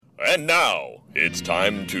And now, it's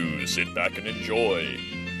time to sit back and enjoy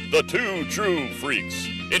the Two True Freaks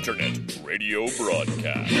Internet Radio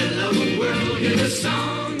Broadcast. Hello world, hear the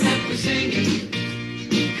song that we're singing.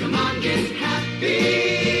 Come on, get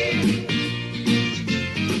happy.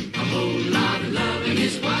 A whole lot of loving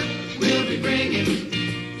is what we'll be bringing.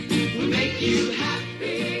 We'll make you happy.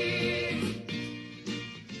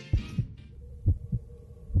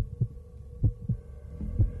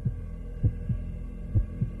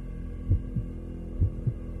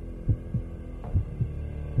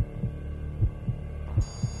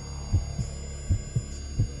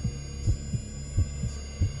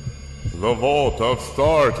 The Vault of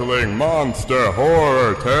Startling Monster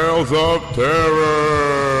Horror Tales of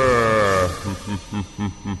Terror!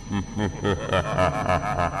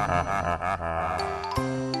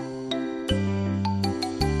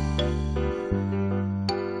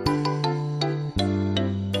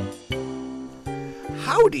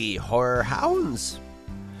 Howdy, horror hounds!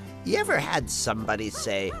 You ever had somebody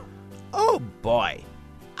say, "Oh boy,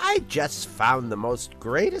 I just found the most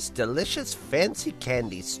greatest delicious fancy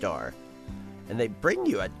candy store," and they bring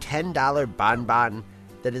you a $10 bonbon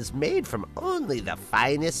that is made from only the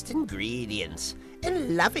finest ingredients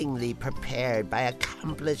and lovingly prepared by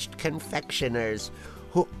accomplished confectioners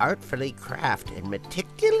who artfully craft and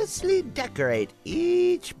meticulously decorate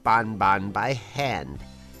each bonbon by hand,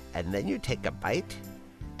 and then you take a bite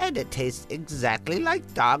and it tastes exactly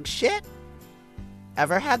like dog shit?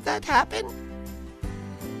 Ever had that happen?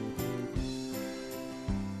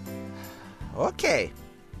 Okay,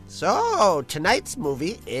 so tonight's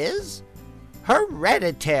movie is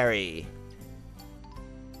Hereditary.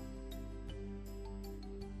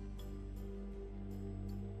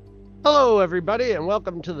 Hello, everybody, and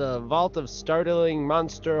welcome to the Vault of Startling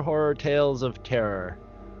Monster Horror Tales of Terror.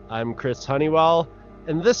 I'm Chris Honeywell,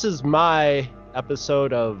 and this is my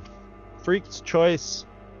episode of Freak's Choice,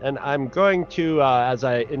 and I'm going to, as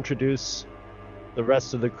I introduce the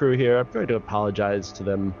rest of the crew here, I'm going to apologize to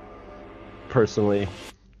them personally.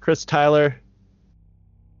 Chris Tyler.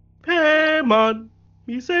 Paymon,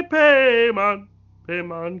 me say Paymon,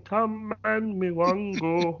 Paymon come and me want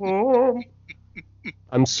go home.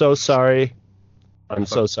 I'm so sorry. I'm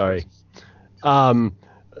so sorry. And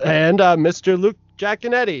Mr. Luke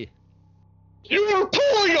Giaconetti. You are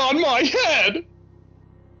pulling on my head!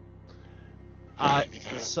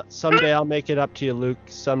 Someday I'll make it up to you, Luke.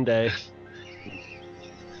 Someday.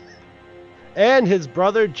 And his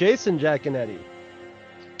brother, Jason Giaconetti.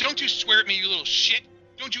 Don't you swear at me, you little shit.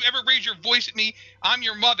 Don't you ever raise your voice at me. I'm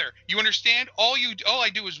your mother. You understand? All I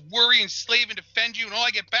do is worry and slave and defend you, and all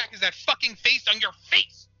I get back is that fucking face on your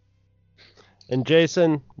face. And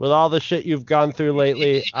Jason, with all the shit you've gone through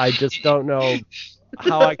lately, I just don't know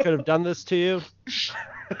how I could have done this to you.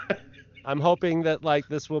 I'm hoping that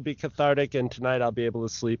this will be cathartic, and tonight I'll be able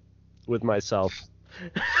to sleep with myself.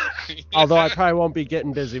 Although I probably won't be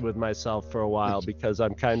getting busy with myself for a while because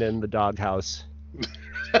I'm kind of in the doghouse.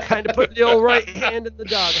 Kind of putting the old right hand in the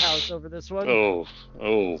doghouse over this one. Oh.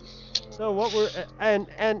 So what and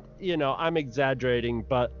I'm exaggerating,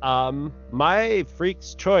 but my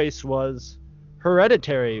Freak's Choice was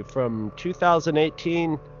Hereditary from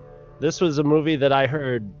 2018. This was a movie that I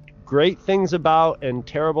heard great things about and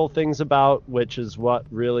terrible things about, which is what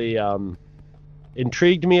really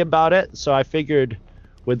intrigued me about it. So I figured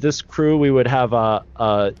with this crew we would have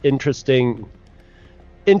a interesting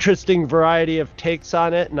variety of takes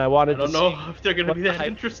on it, and I don't know if they're going to be that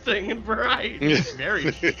interesting and variety.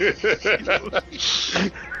 Very.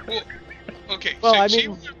 Well, okay. Well,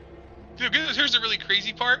 here's the really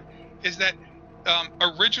crazy part, is that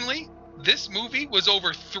originally this movie was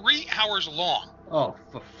over 3 hours long. Oh,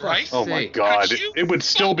 for right? Oh my God! It would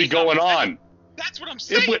still be going on. That's what I'm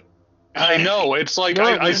saying. I know. It's like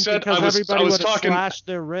I said. I was talking. Slashed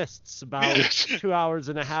their wrists about 2 hours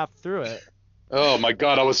and a half through it. Oh my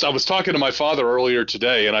God! I was talking to my father earlier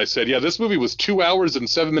today, and I said, "Yeah, this movie was 2 hours and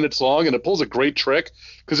 7 minutes long, and it pulls a great trick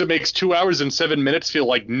because it makes 2 hours and 7 minutes feel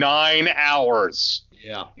like 9 hours."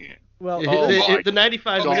 Yeah. Well, the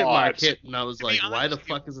 95-minute mark hit, and I was like, "Why the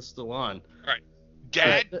fuck is this still on?" All right.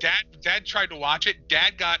 Dad tried to watch it.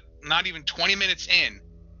 Dad got not even 20 minutes in,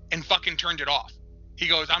 and fucking turned it off. He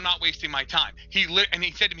goes, "I'm not wasting my time." And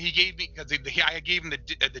he said to me, I gave him the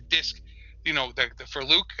disc. For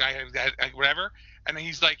Luke, I whatever, and then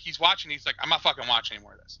he's watching. He's like, "I'm not fucking watching any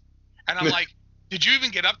more of this." And I'm like, "Did you even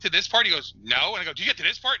get up to this part?" He goes, "No." And I go, "Did you get to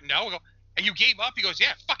this part?" No. I go, "And you gave up?" He goes,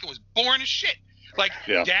 "Yeah, fuck, it was boring as shit."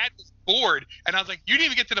 Dad was bored, and I was like, "You didn't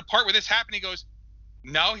even get to the part where this happened." He goes,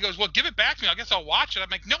 "No." He goes, "Well, give it back to me. I guess I'll watch it." I'm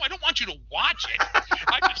like, "No, I don't want you to watch it.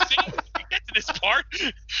 I'm just saying get to this part.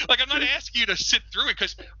 Like, I'm not asking you to sit through it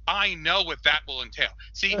because I know what that will entail.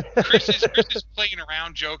 See, Chris is playing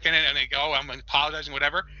around, joking, and they go, I'm apologizing,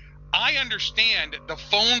 whatever. I understand the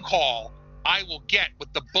phone call I will get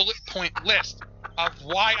with the bullet point list of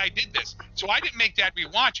why I did this. So I didn't make Dad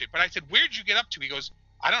rewatch it, but I said, where'd you get up to? He goes,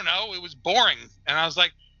 I don't know. It was boring. And I was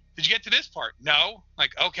like, did you get to this part? No.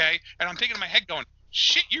 Like, okay. And I'm thinking in my head going,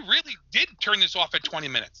 shit, you really did turn this off at 20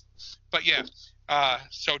 minutes. But yeah,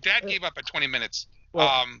 so Dad gave up at 20 minutes.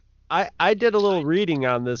 Well, I did a little reading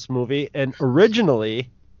on this movie, and originally,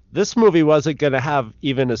 this movie wasn't going to have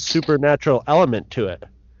even a supernatural element to it.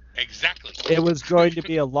 Exactly. It was going to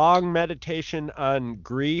be a long meditation on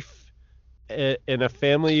grief in a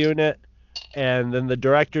family unit, and then the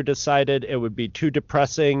director decided it would be too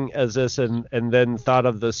depressing as this, and then thought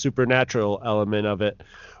of the supernatural element of it,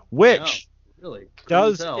 which really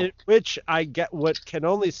which I get what can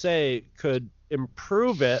only say could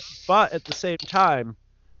improve it, but at the same time,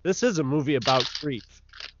 this is a movie about grief.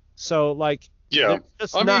 So like,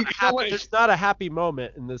 there's not a happy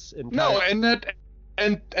moment in this entire. No,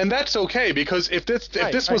 and that's okay, because if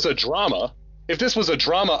this was a drama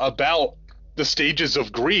about the stages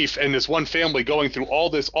of grief and this one family going through all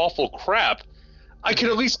this awful crap, I could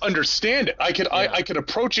at least understand it. I could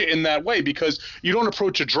approach it in that way, because you don't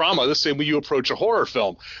approach a drama the same way you approach a horror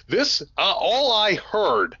film. This all I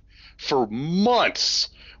heard for months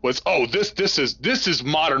was, oh, this is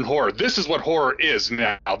modern horror. This is what horror is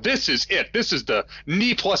now. This is it. This is the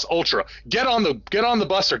ne plus ultra. Get on the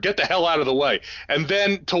bus or get the hell out of the way. And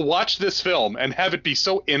then to watch this film and have it be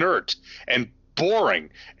so inert and boring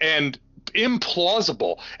and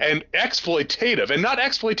implausible and exploitative, and not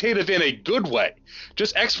exploitative in a good way,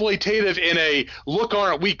 just exploitative in a look,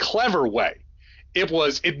 aren't we clever way.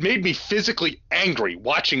 It made me physically angry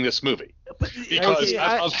watching this movie, because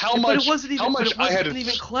of how much I had.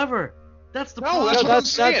 Even clever. That's the problem. No, that's what I'm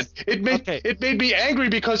saying. It made me angry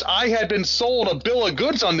because I had been sold a bill of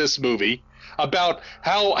goods on this movie about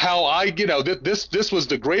how this was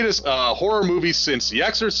the greatest horror movie since The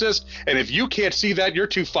Exorcist, and if you can't see that, you're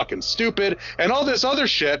too fucking stupid, and all this other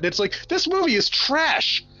shit. And it's like, this movie is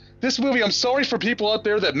trash. This movie, I'm sorry for people out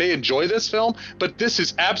there that may enjoy this film, but this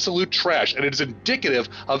is absolute trash, and it is indicative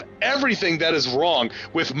of everything that is wrong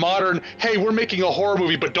with modern, hey, we're making a horror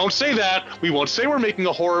movie, but don't say that. We won't say we're making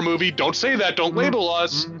a horror movie. Don't say that. Don't label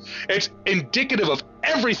us. It's indicative of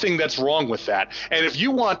everything that's wrong with that. And if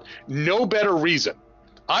you want no better reason,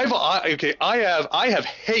 I have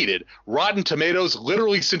hated Rotten Tomatoes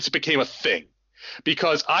literally since it became a thing,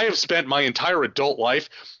 because I have spent my entire adult life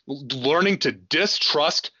learning to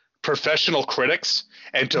distrust professional critics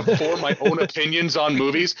and to form my own opinions on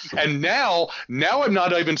movies. And now I'm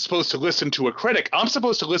not even supposed to listen to a critic. I'm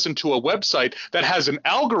supposed to listen to a website that has an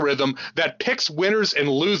algorithm that picks winners and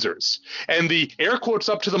losers. And the air quotes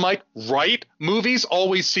up to the mic right movies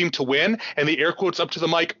always seem to win, and the air quotes up to the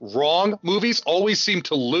mic wrong movies always seem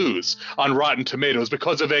to lose on Rotten Tomatoes,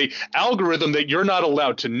 because of a algorithm that you're not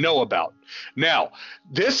allowed to know about. Now,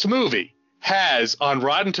 this movie has on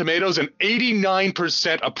Rotten Tomatoes an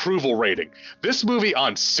 89% approval rating. This movie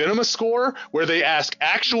on CinemaScore, where they ask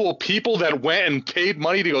actual people that went and paid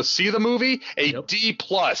money to go see the movie, a D+.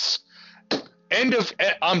 End of.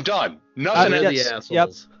 I'm done. Nothing else. Yep.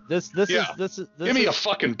 This is. Give me a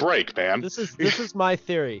fucking break, man. This is my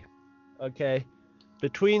theory. Okay,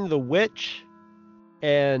 between The Witch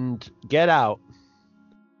and Get Out,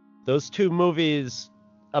 those two movies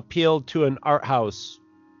appealed to an art house.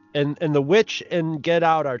 And The Witch and Get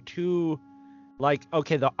Out are two, like,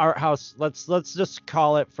 okay, the art house, let's just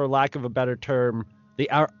call it, for lack of a better term, the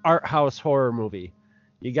art house horror movie.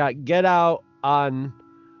 You got Get Out on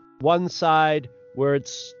one side, where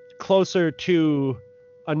it's closer to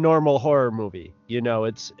a normal horror movie. You know,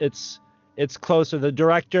 it's closer. The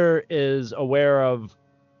director is aware of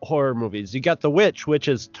horror movies. You got The Witch, which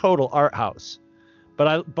is total art house.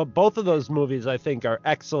 But both of those movies, I think, are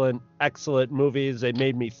excellent movies. They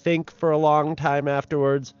made me think for a long time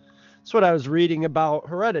afterwards. That's what I was reading about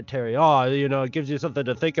Hereditary. It gives you something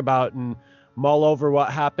to think about and mull over what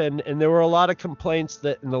happened. And there were a lot of complaints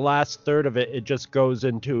that in the last third of it, it just goes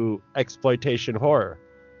into exploitation horror.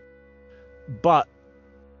 But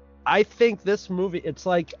I think this movie, it's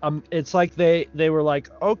like they were like,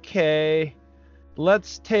 okay,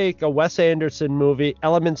 let's take a Wes Anderson movie,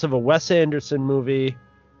 elements of a Wes Anderson movie,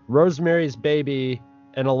 Rosemary's Baby,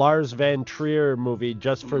 and a Lars Van Trier movie,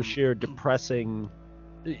 just for sheer depressing,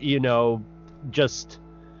 just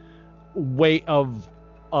weight of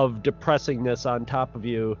depressingness on top of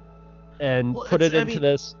you, and put it into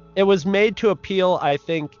this. It was made to appeal, I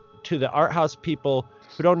think, to the art house people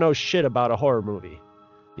who don't know shit about a horror movie.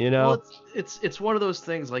 You know? Well, it's one of those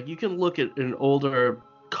things. Like, you can look at an older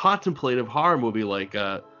contemplative horror movie like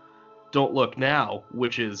Don't Look Now,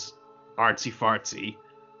 which is artsy fartsy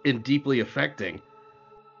and deeply affecting,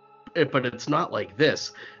 but it's not like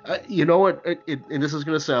this. You know what? And this is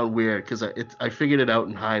gonna sound weird because I figured it out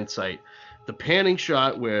in hindsight. The panning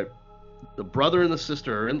shot where the brother and the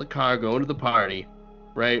sister are in the car going to the party,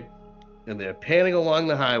 right? And they're panning along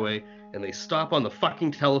the highway, and they stop on the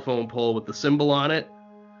fucking telephone pole with the symbol on it,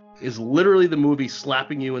 is literally the movie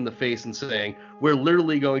slapping you in the face and saying, we're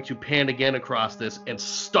literally going to pan again across this and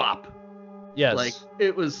stop. Yes. Like,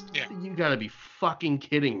 it was, you gotta be fucking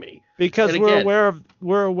kidding me. Because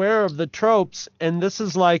we're aware of the tropes, and this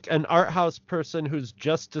is like an art house person who's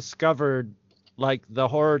just discovered like the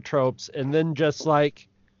horror tropes, and then just like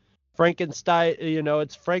Frankenstein, you know,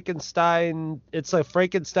 it's a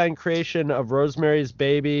Frankenstein creation of Rosemary's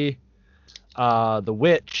Baby, The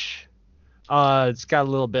Witch. It's got a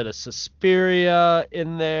little bit of Suspiria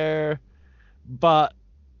in there, but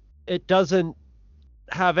it doesn't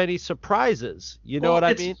have any surprises. You know what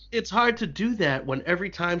I mean? It's hard to do that when every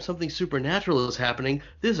time something supernatural is happening,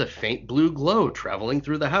 there's a faint blue glow traveling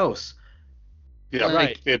through the house. Yeah,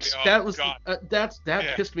 right.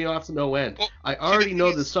 That pissed me off to no end. Well, I already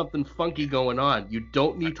know there's something funky going on. You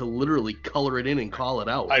don't need to literally color it in and call it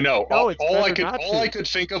out. I know. No, all I could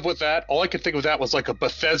think of with that was like a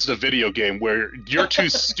Bethesda video game where you're too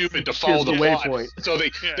stupid to follow the plot. Waypoint. So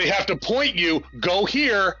they have to point you, go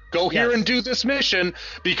here and do this mission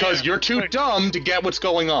because you're too dumb to get what's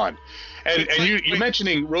going on. And you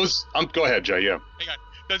mentioning Rose. Go ahead, Jay. Yeah. Hang on.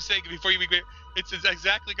 Let's say before you begin, it's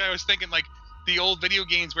exactly like I was thinking, like the old video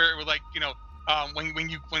games where it was like, when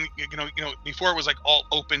before it was like all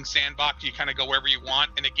open sandbox, you kind of go wherever you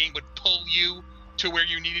want, and the game would pull you to where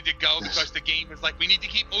you needed to go because the game was like, we need to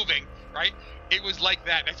keep moving, right? It was like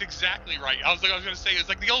that. That's exactly right. I was going to say, it's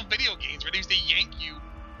like the old video games where they used to yank you.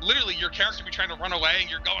 Literally, your character be trying to run away, and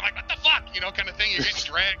you're going like, what the fuck? Kind of thing. You're getting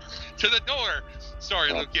dragged to the door.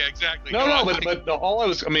 Sorry, Luke. Yeah, exactly. But all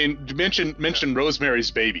mention Rosemary's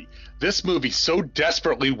Baby. This movie so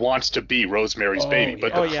desperately wants to be Rosemary's Baby.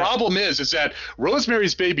 But the problem is that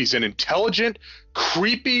Rosemary's Baby is an intelligent,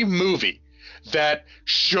 creepy movie that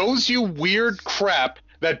shows you weird crap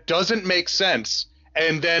that doesn't make sense,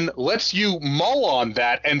 and then lets you mull on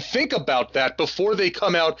that and think about that before they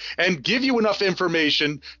come out and give you enough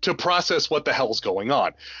information to process what the hell's going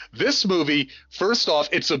on. This movie, first off,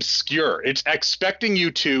 it's obscure. It's expecting you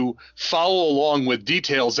to follow along with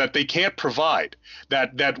details that they can't provide,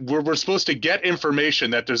 that we're supposed to get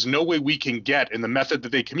information that there's no way we can get in the method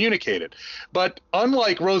that they communicate it. But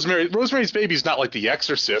unlike Rosemary's Baby is not like The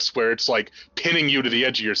Exorcist, where it's like pinning you to the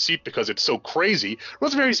edge of your seat because it's so crazy.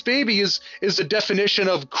 Rosemary's Baby is the definition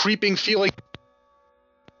of creeping feeling.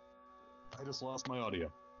 I just lost my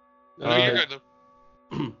audio. No, you're good,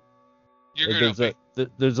 Luke. You're good.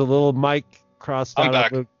 There's a little mic crossed out. I'm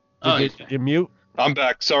back. Did you mute? I'm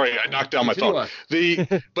back. Sorry, I knocked down my phone.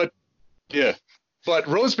 But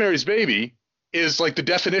Rosemary's Baby is like the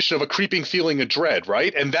definition of a creeping feeling of dread,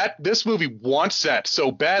 right? And this movie wants that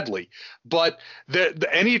so badly. But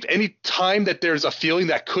any time that there's a feeling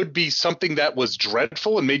that could be something that was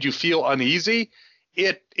dreadful and made you feel uneasy,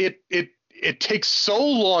 it takes so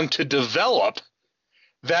long to develop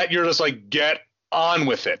that you're just like, get on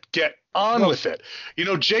with it. Get on with it.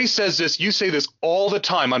 Jay says this, you say this all the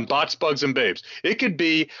time on Bots, Bugs, and Babes. It could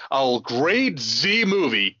be a grade Z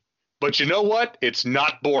movie, but you know what? It's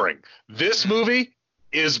not boring. This movie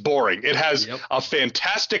is boring. It has a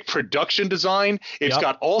fantastic production design. It's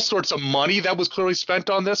got all sorts of money that was clearly spent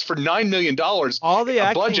on this for $9 million. All the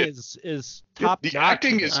acting is top notch. The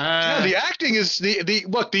acting is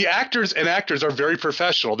look, the actors are very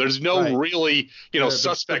professional. There's no really,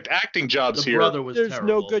 suspect acting jobs here. There's terrible.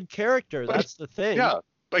 No good character. That's the thing. Yeah,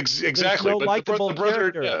 exactly. There's no likable the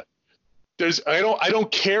brother, character. I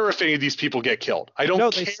don't care if any of these people get killed. I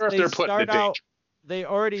don't care if they're put in danger. They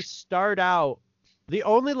already start out. The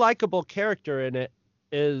only likable character in it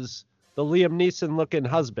is the Liam Neeson looking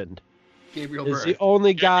husband. Gabriel Byrne. Is the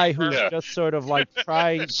only guy who's just sort of like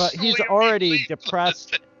trying, but he's already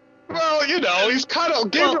depressed. Well, he's kind of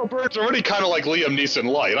Gabriel Byrne's already kind of like Liam Neeson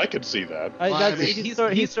light. I can see that.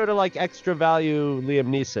 He's sort of like extra value Liam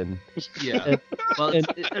Neeson. Yeah.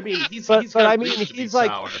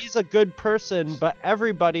 He's a good person, but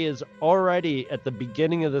everybody is already at the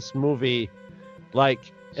beginning of this movie,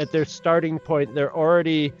 like at their starting point, they're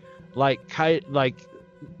already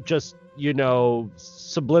just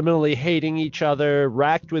subliminally hating each other,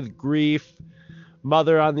 racked with grief.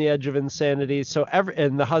 Mother on the edge of insanity,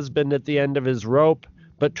 and the husband at the end of his rope,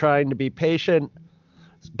 but trying to be patient.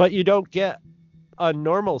 But you don't get a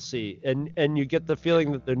normalcy, and you get the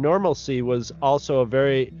feeling that the normalcy was also a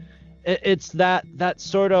very, it's that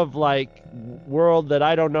sort of like world that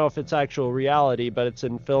I don't know if it's actual reality, but it's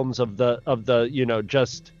in films of the you know,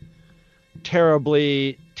 just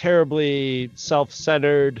terribly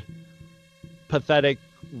self-centered, pathetic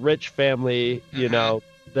rich family, you know,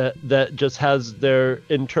 that just has their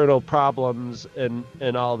internal problems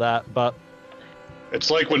and all that. But it's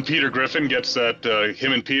like when Peter Griffin gets that,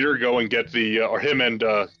 him and Peter go and get the, or him and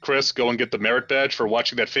Chris go and get the merit badge for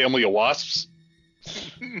watching that family of wasps.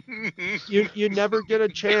 you never get a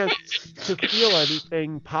chance to feel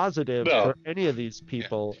anything positive for any of these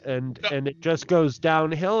people, and it just goes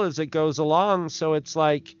downhill as it goes along. So it's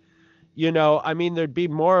like, you know, I mean, there'd be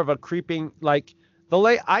more of a creeping, like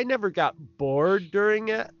I never got bored during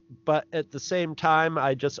it, but at the same time,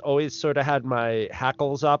 I just always sort of had my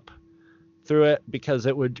hackles up through it, because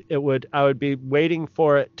I would be waiting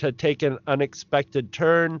for it to take an unexpected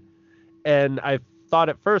turn. And I thought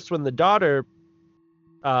at first, when the daughter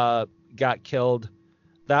got killed,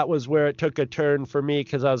 that was where it took a turn for me,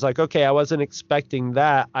 because I was like, okay, I wasn't expecting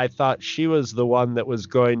that. I thought she was the one that was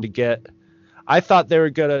going to get, I thought they were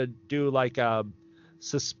gonna do like a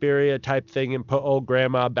Suspiria type thing and put old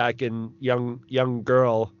grandma back in young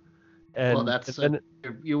girl. And well, that's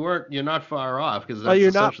you're not far off, because well, that's you're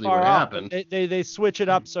essentially not far what off. happened. They switch it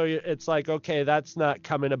up, so it's like, okay, that's not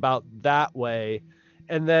coming about that way,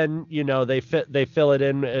 and then, you know, they fill it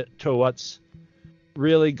in to what's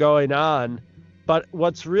really going on. But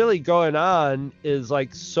what's really going on is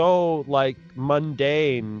like so like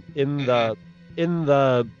mundane in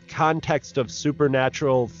the context of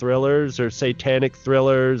supernatural thrillers or satanic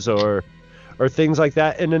thrillers or things like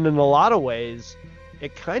that. And in a lot of ways,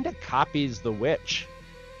 it kind of copies The Witch,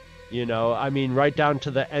 you know. I mean, right down to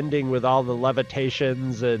the ending with all the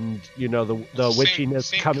levitations and, you know, the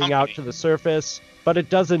witchiness coming out to the surface. But it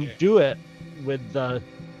doesn't do it with the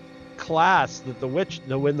class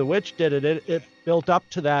that when the witch did it, it built up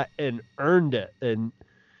to that and earned it. And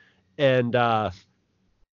that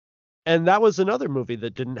was another movie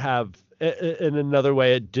that didn't have, in another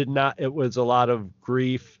way, it was a lot of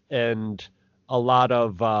grief and a lot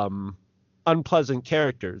of unpleasant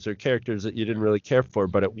characters, or characters that you didn't really care for,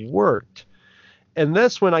 but it worked. And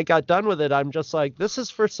this, when I got done with it, I'm just like, this is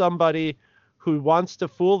for somebody who wants to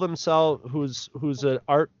fool themselves, who's an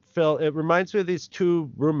art film. It reminds me of these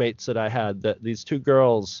two roommates that I had, these two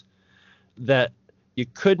girls that you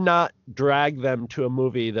could not drag them to a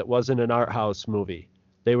movie that wasn't an art house movie.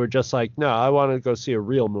 They were just like, no, I want to go see a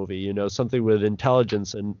real movie, you know, something with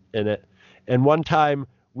intelligence in it. And one time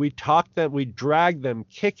we dragged them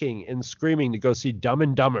kicking and screaming to go see Dumb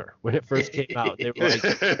and Dumber when it first came out. They were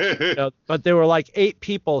like, you know, but there were like 8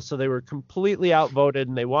 people, so they were completely outvoted,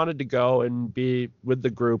 and they wanted to go and be with the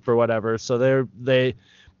group or whatever. So they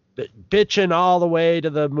bitching all the way to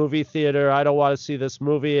the movie theater. I don't want to see this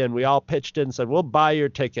movie. And we all pitched in and said, we'll buy your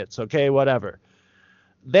tickets. Okay, whatever.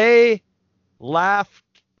 They laughed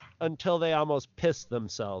until they almost pissed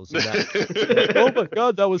themselves. Like, oh my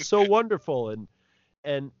God, that was so wonderful.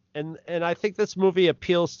 And I think this movie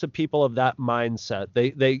appeals to people of that mindset.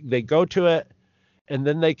 They go to it, and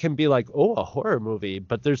then they can be like, oh, a horror movie,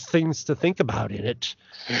 but there's things to think about in it.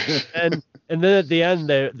 and then at the end,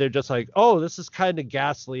 they're just like, oh, this is kind of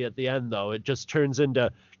ghastly at the end, though. It just turns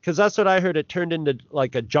into, because that's what I heard, it turned into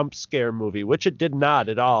like a jump scare movie, which it did not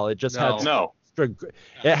at all. It just had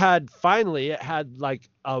it had like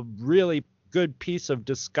a really good piece of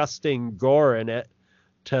disgusting gore in it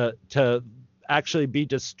to actually be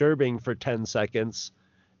disturbing for 10 seconds,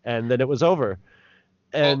 and then it was over.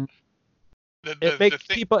 And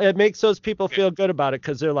it makes those people feel good about it,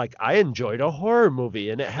 because they're like, I enjoyed a horror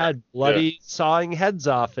movie, and it had bloody sawing heads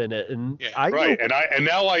off in it, and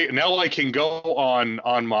now I can go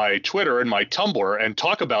on my Twitter and my Tumblr and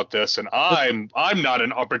talk about this, and I'm not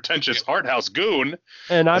a pretentious art house goon,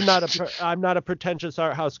 and I'm not a pretentious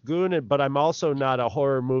art house goon, but I'm also not a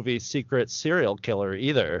horror movie secret serial killer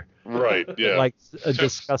either. Right, yeah. Like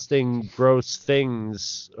disgusting, gross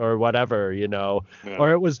things or whatever, you know. Yeah.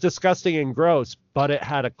 Or it was disgusting and gross, but it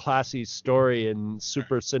had a classy story and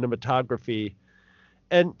super cinematography.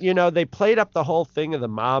 And, you know, they played up the whole thing of the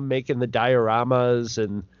mom making the dioramas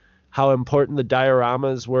and how important the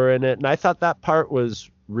dioramas were in it. And I thought that part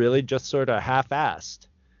was really just sort of half-assed.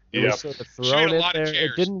 It was sort of thrown in there.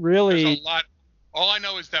 It didn't really... There's a lot. All I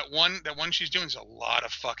know is that one she's doing is a lot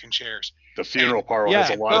of fucking chairs. The funeral parlor has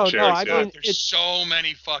a lot of chairs. I mean, there's so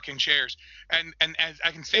many fucking chairs. And as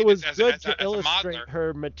I can say, it was this good as to illustrate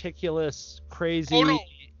her meticulous, crazy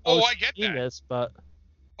I get that. but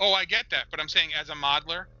I get that. But I'm saying, as a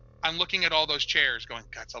modeler, I'm looking at all those chairs going,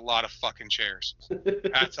 that's a lot of fucking chairs.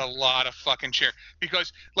 That's a lot of fucking chairs.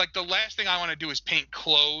 Because, like, the last thing I want to do is paint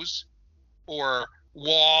clothes or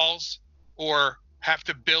walls or have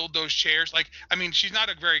to build those chairs. Like, I mean, she's not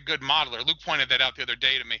a very good modeler. Luke pointed that out the other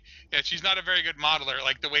day to me. Yeah, she's not a very good modeler.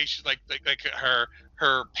 Like, the way she's, like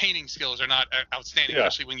her painting skills are not outstanding,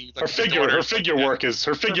 especially when you look her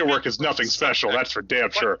figure work is nothing special. That's for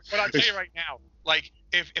damn sure. But I'll tell you right now, like,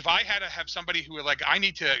 if I had to have somebody who, like, I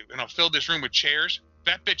need to, fill this room with chairs,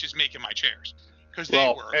 that bitch is making my chairs. Because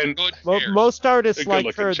they were good chairs. Most artists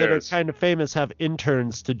like her that are kind of famous have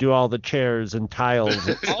interns to do all the chairs and tiles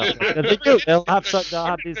and stuff. And they do. They'll have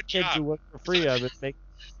these kids who work for free on it, make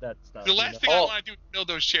that stuff. The last thing I want to do is build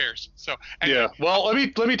those chairs. So anyway. Yeah. Well,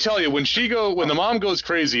 let me tell you, when the mom goes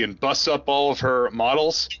crazy and busts up all of her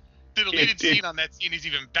models, the deleted scene on that scene is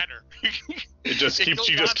even better. She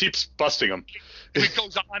just keeps busting them. It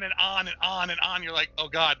goes on and on and on and on. You're like, oh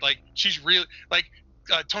god, like she's really like.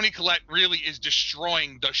 Toni Collette really is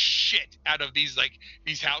destroying the shit out of these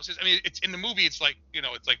houses. I mean, it's in the movie. It's like,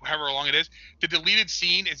 it's like however long it is. The deleted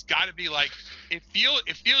scene, it's got to be like it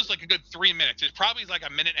feels like a good 3 minutes. It's probably like a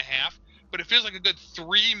minute and a half, but it feels like a good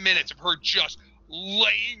 3 minutes of her just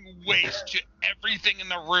laying waste to everything in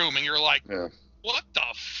the room, and you're like, what the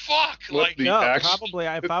fuck? Probably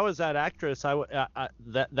if I was that actress,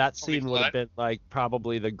 that scene would have been like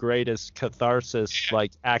probably the greatest catharsis,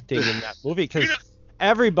 like acting in that movie, because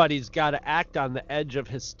everybody's got to act on the edge of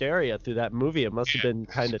hysteria through that movie. It must have been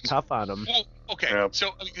kind of tough on them. Well, okay, so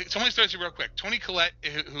let me start you real quick. Toni Collette,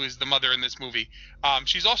 who is the mother in this movie,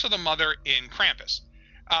 she's also the mother in Krampus,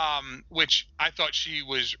 which I thought she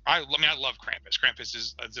was. I love Krampus. Krampus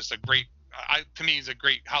is just a great. To me, is a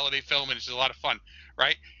great holiday film, and it's a lot of fun,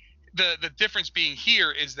 right? The difference being here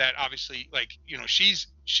is that obviously, like, she's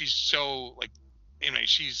so, like,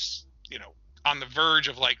 she's on the verge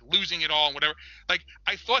of, like, losing it all and whatever. Like,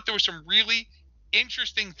 I thought there were some really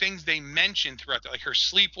interesting things they mentioned throughout that, like her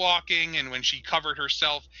sleepwalking and when she covered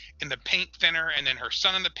herself in the paint thinner and then her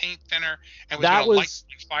son in the paint thinner and was that gonna was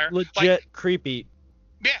light fire. Legit creepy.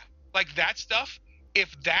 Yeah, like that stuff.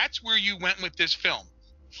 If that's where you went with this film,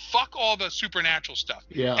 fuck all the supernatural stuff.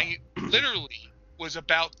 Yeah. And it literally was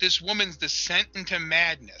about this woman's descent into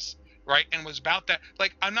madness, right? And was about that.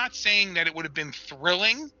 Like, I'm not saying that it would have been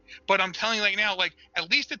thrilling, but I'm telling you, like, now, like, at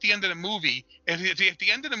least at the end of the movie, if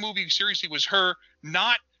the end of the movie seriously was her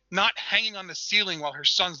not hanging on the ceiling while her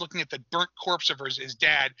son's looking at the burnt corpse of his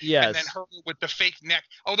dad, yes, and then her with the fake neck.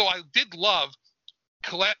 Although I did love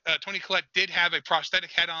Toni Collette did have a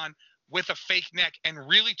prosthetic head on with a fake neck and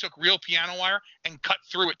really took real piano wire and cut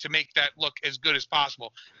through it to make that look as good as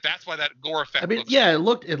possible. That's why that gore effect. I mean, yeah, it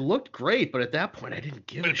looked great, but at that point I didn't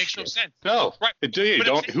give a shit. But it makes no sense. No, right?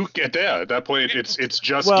 Who get that? At that point, it's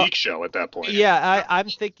just Geek Show at that point. Yeah, I'm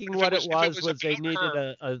thinking what it was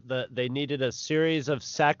they needed a series of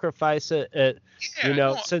sacrifice.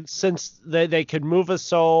 Since they could move a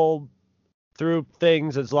soul through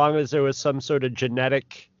things as long as there was some sort of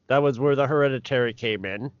genetic. That was where the Hereditary came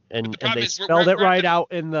in, and they spelled it right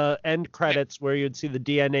out in the end credits, where you'd see the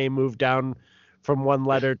DNA move down from one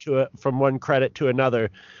letter from one credit to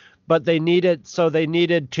another. But they needed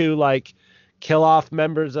to, like, kill off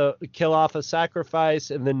a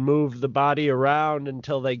sacrifice and then move the body around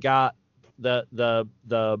until they got the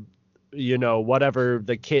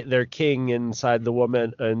their king inside the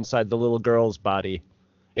woman, inside the little girl's body.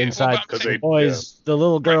 Inside the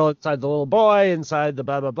little girl inside the little boy inside the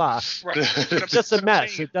blah blah blah. Right. It's just a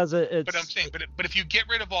mess. It doesn't. But I'm saying, but if you get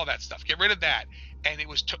rid of all that stuff, get rid of that, and it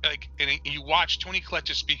was you watch Toni Collette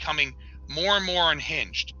just becoming more and more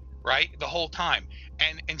unhinged, right, the whole time,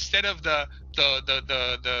 and instead of the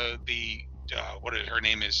what her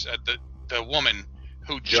name is, the woman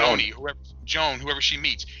who Joan, whoever she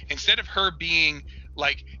meets, instead of her being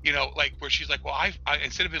like, like where she's like, well, I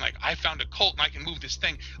instead of being like, I found a cult and I can move this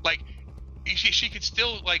thing, like she could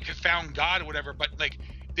still, like, have found God or whatever, but, like,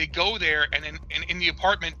 they go there and then in the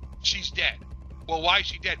apartment she's dead. Well, why is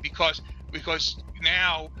she dead? Because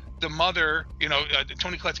now the mother,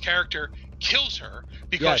 Toni Collette's character kills her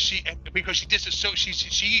because she's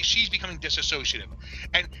becoming disassociative,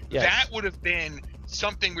 and that would have been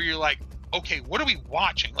something where you're like, okay, what are we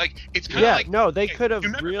watching? Like, it's kind of like... no, they could have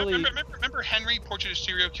really... Remember Henry, Portrait of a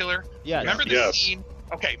Serial Killer? Yeah. Remember the scene?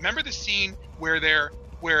 Okay, remember the scene where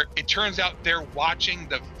it turns out they're watching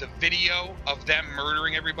the video of them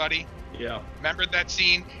murdering everybody? Yeah. Remember that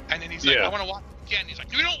scene? And then he's like, I want to watch it again. He's like,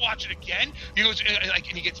 we don't watch it again? He goes, and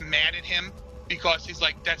he gets mad at him because he's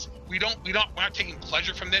like, we're not taking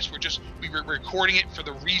pleasure from this. We're recording it for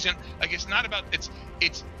the reason. Like, it's not about...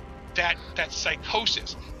 It's that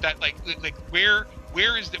psychosis, that like where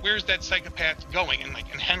where is that psychopath going? And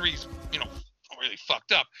Henry's, really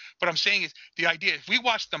fucked up. But I'm saying is the idea, if we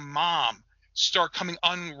watch the mom start coming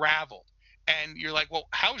unraveled, and you're like, well,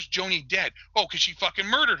 how's Joni dead? Oh, because she fucking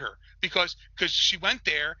murdered her. Because she went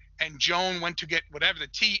there and Joan went to get whatever, the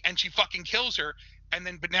tea, and she fucking kills her. And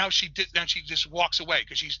then, but now she just walks away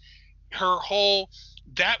because she's her whole,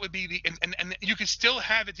 that would be the, and you can still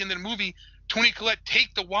have at the end of the movie, Toni Collette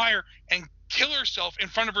take the wire and kill herself in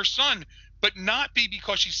front of her son, but not be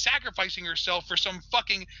because she's sacrificing herself for some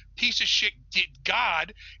fucking piece of shit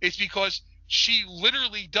god. It's because she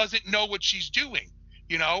literally doesn't know what she's doing,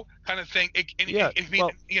 kind of thing.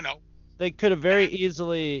 They could have very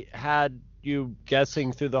easily had you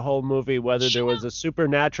guessing through the whole movie whether there was a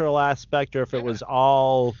supernatural aspect or if it was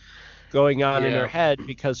all going on in her head,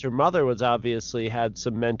 because her mother was obviously had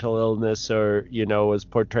some mental illness or was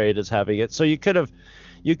portrayed as having it. So you could have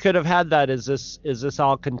had that. Is this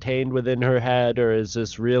all contained within her head, or is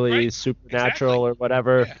this really supernatural or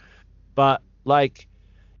whatever? Yeah. But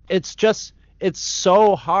it's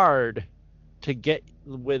so hard to get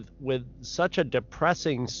with such a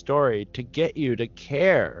depressing story to get you to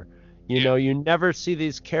care. You never see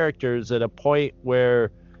these characters at a point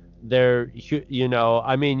where they're,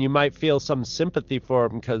 you might feel some sympathy for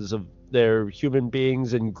them because of they're human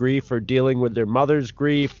beings in grief or dealing with their mother's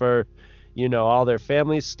grief or, all their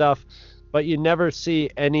family stuff, but you never see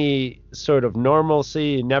any sort of normalcy.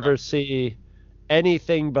 You never see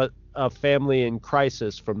anything but a family in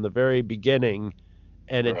crisis from the very beginning,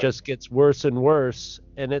 and it just gets worse and worse.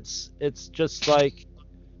 And it's just like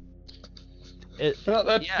it.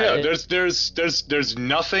 There's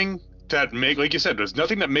nothing that like you said, there's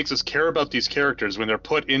nothing that makes us care about these characters when they're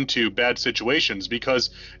put into bad situations, because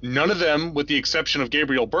none of them, with the exception of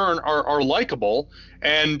Gabriel Byrne, are likable,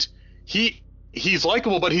 and he's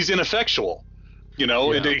likable, but he's ineffectual. He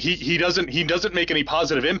doesn't make any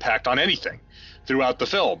positive impact on anything throughout the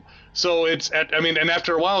film. So and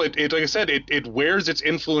after a while, it like I said, it wears its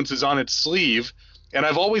influences on its sleeve. And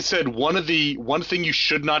I've always said one thing you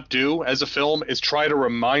should not do as a film is try to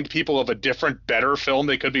remind people of a different, better film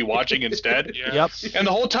they could be watching instead. Yep. And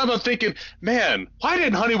the whole time I'm thinking, man, why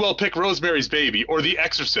didn't Honeywell pick Rosemary's Baby or The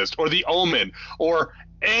Exorcist or The Omen or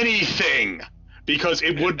anything? Because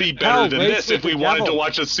it would be better than this if we wanted to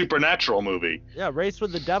watch a supernatural movie. Yeah, Race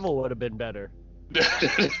with the Devil would have been better.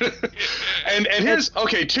 and here's two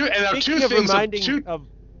things of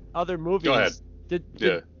other movies. Go ahead.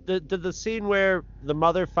 Did the scene where the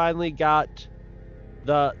mother finally got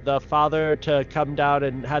the father to come down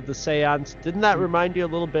and had the seance, didn't that remind you a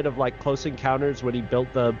little bit of Close Encounters when he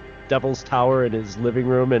built the Devil's Tower in his living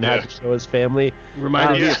room and had to show his family?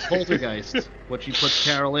 Reminded me of Poltergeist, when she puts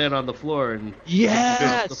Carol Ann on the floor and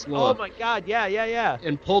yes, the floor. Oh my God, yeah.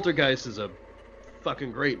 And Poltergeist is a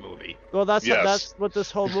fucking great movie. Well, that's what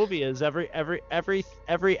this whole movie is.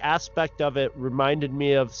 Every aspect of it reminded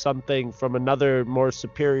me of something from another more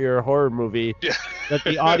superior horror movie that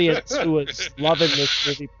the audience who was loving this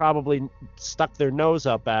movie probably stuck their nose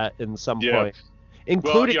up at in some point.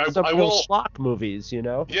 Including some real schlock movies,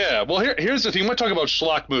 Yeah, well, here's the thing. We're talking about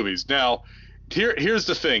schlock movies. Now, here's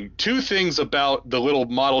the thing. Two things about the little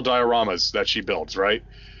model dioramas that she builds, right?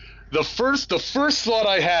 The first thought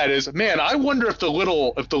I had is, man, I wonder if the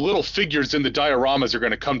little figures in the dioramas are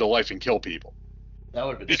going to come to life and kill people. That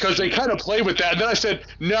would be because they kind of play with that. And then I said,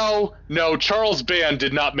 no, Charles Band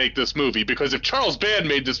did not make this movie, because if Charles Band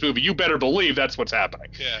made this movie, you better believe that's what's happening.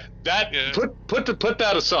 Put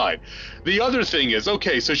that aside. The other thing is,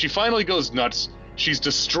 okay, so she finally goes nuts. She's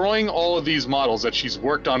destroying all of these models that she's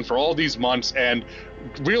worked on for all these months and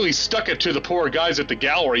really stuck it to the poor guys at the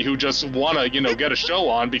gallery who just want to, get a show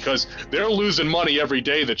on because they're losing money every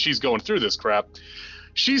day that she's going through this crap.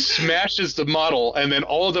 She smashes the model, and then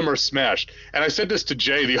all of them are smashed. And I said this to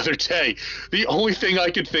Jay the other day. The only thing I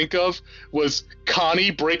could think of was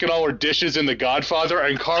Connie breaking all her dishes in The Godfather,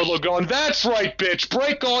 and Carlo going, "That's right, bitch,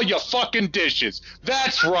 break all your fucking dishes.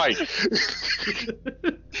 That's right."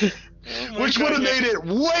 Which would have made it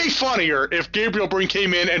way funnier if Gabriel Byrne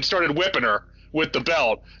came in and started whipping her with the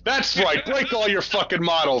belt. That's right. Break all your fucking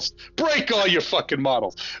models. Break all your fucking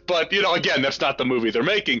models. But, again, that's not the movie they're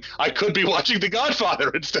making. I could be watching The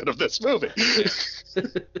Godfather instead of this movie.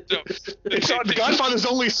 The Godfather's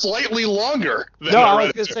only slightly longer than I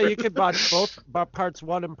was going to say you could watch both parts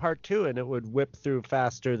 1 and part 2 and it would whip through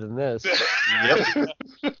faster than this. Yep.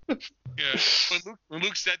 Yeah. When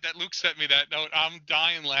Luke said that, Luke sent me that note. I'm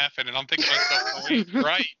dying laughing, and I'm thinking to myself, oh, he's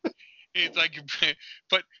right. It's like,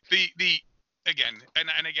 but the again,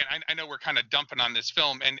 and again, I know we're kind of dumping on this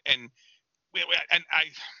film, and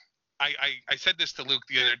I said this to Luke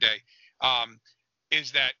the other day.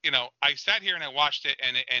 is that, you know, I sat here and I watched it,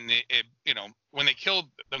 and it you know, when they killed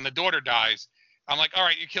them, the daughter dies. I'm like, all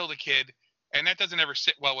right, you killed a kid, and that doesn't ever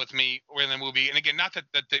sit well with me in the movie. And again, not that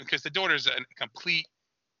because the daughter's a complete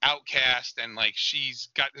outcast, and like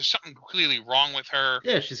there's something clearly wrong with her.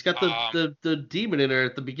 Yeah, she's got the demon in her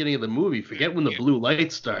at the beginning of the movie. Forget when the blue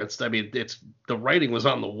light starts. I mean, the writing was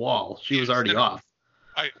on the wall. She was already off.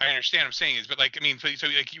 I understand what I'm saying is, but like, I mean, so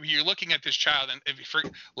like you're looking at this child, and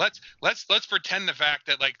let's pretend the fact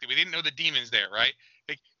that like we didn't know the demon's there, right?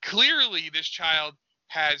 Like clearly this child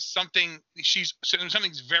has something.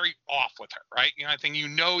 Something's very off with her, right? You know, I think you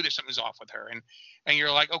know that something's off with her, and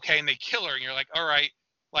you're like, okay, and they kill her, and you're like, all right,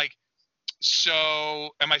 like, so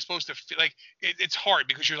am I supposed to feel like it's hard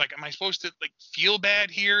because you're like, am I supposed to like feel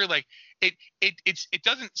bad here? Like it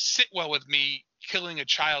doesn't sit well with me killing a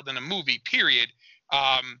child in a movie, period.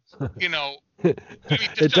 You know, I mean,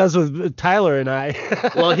 it does with Tyler and I.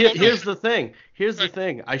 Well, here's the thing. The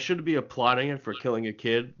thing. I shouldn't be applauding it for killing a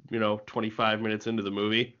kid, you know, 25 minutes into the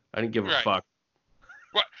movie. I didn't give a fuck.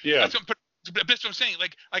 Right. Yeah. That's what I'm saying.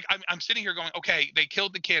 Like I'm sitting here going, okay, they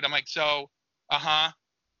killed the kid. I'm like, so,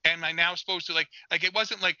 am I now supposed to like it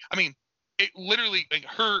wasn't like, I mean, it literally, like,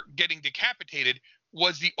 her getting decapitated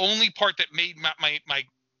was the only part that made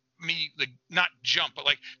me like not jump, but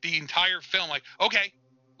like the entire film, like, okay,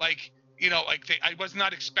 like, you know, like I was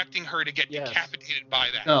not expecting her to get decapitated by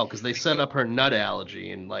that. No, because they set up her nut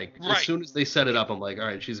allergy, and like as soon as they set it up, I'm like, all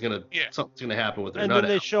right, something's gonna happen with her. And nut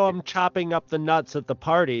then they show him chopping up the nuts at the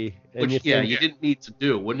party, and which you didn't need to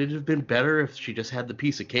do. Wouldn't it have been better if she just had the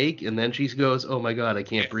piece of cake and then she goes, oh my god, I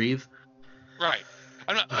can't breathe? Right.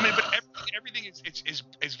 I mean, but everything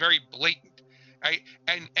is very blatant. Right?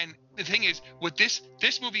 And the thing is, with this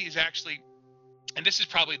movie is actually, and this is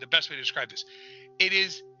probably the best way to describe this, it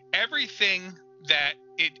is everything that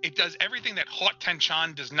it does everything that Haute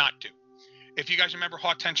Tension does not do. If you guys remember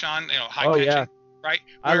Haute Tension, you know, High Tension, right?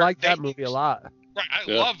 I like that movie a lot. Right,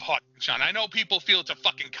 I love Haute Tension. I know people feel it's a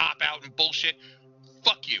fucking cop out and bullshit.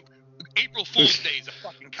 Fuck you. April Fool's Day is a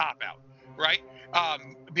fucking cop out, right?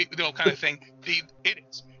 You know, kind of thing. It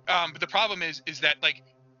is. But the problem is that like,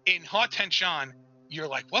 in Haute Tension, you're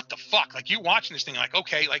like, what the fuck? Like, you watching this thing, like,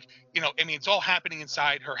 okay, like, you know, I mean, it's all happening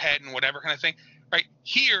inside her head and whatever kind of thing, right?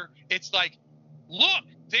 Here, it's like, look,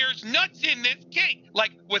 there's nuts in this cake. Like,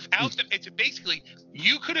 without it's basically,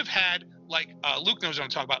 you could have had, like, Luke knows what I'm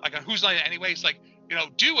talking about, like, on Who's Line Anyway, it's like, you know,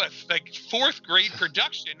 do a, like, 4th grade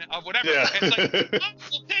production of whatever. Yeah. It's like,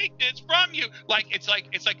 we'll take this from you. Like, it's like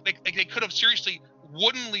they could have seriously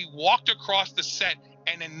woodenly walked across the set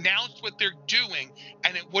and announced what they're doing,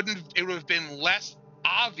 and it would have been less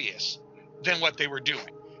obvious than what they were doing.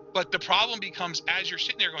 But the problem becomes, as you're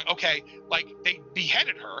sitting there going, okay, like, they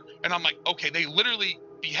beheaded her, and I'm like, okay, they literally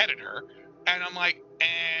beheaded her, and I'm like,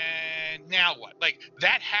 and now what? Like,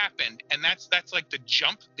 that happened, and that's like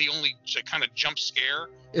the only kind of jump scare.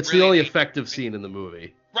 It's really the only effective scene in the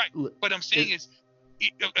movie. Right. But I'm saying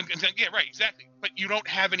yeah, right, exactly. But you don't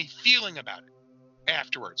have any feeling about it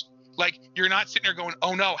afterwards. Like, you're not sitting there going,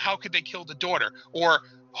 oh no, how could they kill the daughter? Or,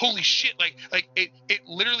 holy shit, like it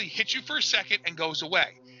literally hits you for a second and goes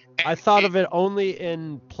away. And I thought of it only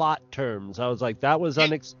in plot terms. I was like, that was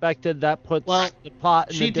unexpected. That puts the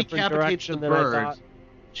plot in a different direction than I thought.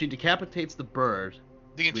 She decapitates the bird.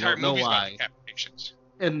 The entire movie's about decapitations.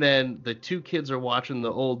 And then the 2 kids are watching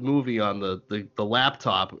the old movie on the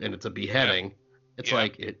laptop, and it's a beheading. Yeah. It's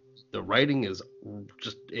like the writing is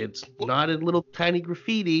just, it's not in little tiny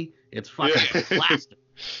graffiti. It's fucking plastic.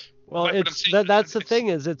 Well, that's the thing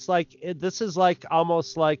is, it's like this is like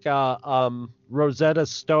almost like a Rosetta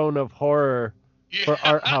Stone of horror for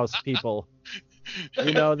art house people.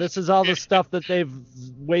 You know, this is all the stuff that they've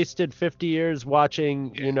wasted 50 years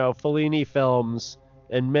watching, you know, Fellini films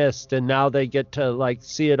and missed, and now they get to like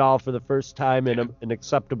see it all for the first time in an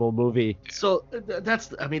acceptable movie. So that's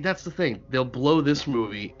the thing. They'll blow this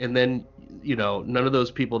movie, and then, you know, none of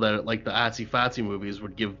those people that like the artsy-fartsy movies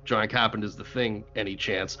would give John Carpenter's The Thing any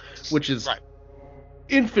chance, which is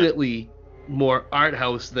infinitely more art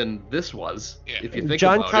house than this was. If you think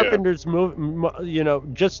John about Carpenter's movie, you know,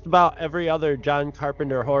 just about every other John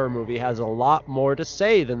Carpenter horror movie has a lot more to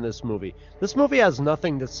say than this movie. This movie has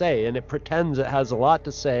nothing to say, and it pretends it has a lot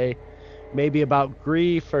to say, maybe about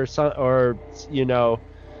grief or you know,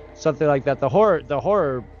 something like that. The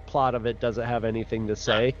horror plot of it doesn't have anything to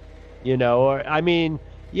say, you know. Or I mean,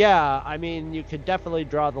 you could definitely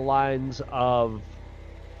draw the lines of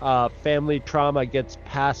family trauma gets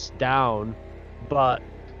passed down, but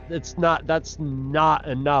that's not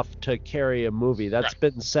enough to carry a movie. That's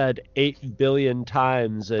been said 8 billion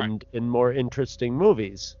times and in more interesting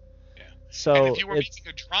movies. So and if you were making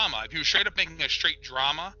a drama, if you were straight up making a straight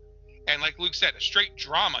drama, and like Luke said, a straight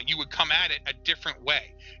drama, you would come at it a different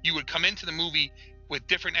way. You would come into the movie with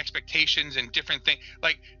different expectations and different things.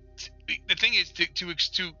 Like the thing is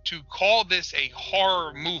to call this a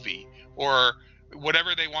horror movie or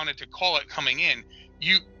whatever they wanted to call it coming in,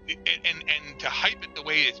 and to hype it the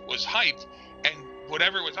way it was hyped and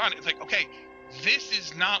whatever was on it, it's like, okay, this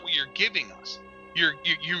is not what you're giving us. You're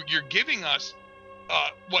giving us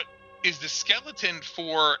what is the skeleton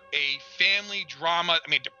for a family drama. I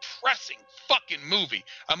mean, depressing fucking movie.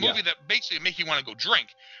 A movie that basically make you want to go drink,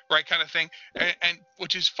 right, kind of thing, and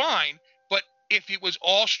which is fine. But if it was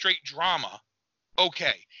all straight drama,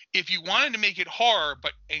 okay. If you wanted to make it horror,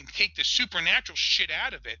 and take the supernatural shit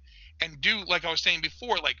out of it, and do, like I was saying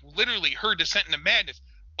before, like literally her descent into madness,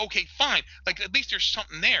 okay, fine. Like at least there's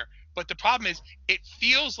something there. But the problem is, it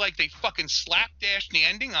feels like they fucking slapdashed the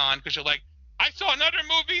ending on because you're like, I saw another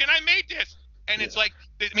movie and I made this. And it's like,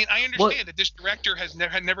 I mean, I understand that this director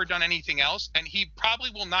had never done anything else, and he probably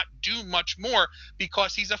will not do much more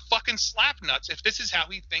because he's a fucking slapnuts if this is how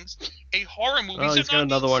he thinks a horror movie. Oh, he's got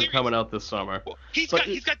another one coming out this summer. Well, he's got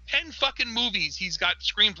 10 fucking movies he's got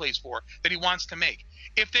screenplays for that he wants to make.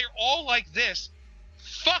 If they're all like this,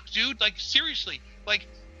 fuck, dude. Like, seriously. Like,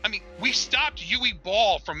 I mean, we stopped Yui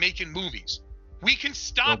Ball from making movies. We can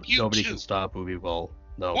stop you Nobody too. can stop Yui Ball.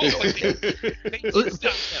 No. Well,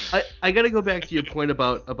 I got to go back to your point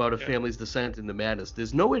about a family's descent into madness.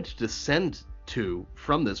 There's no way to descend to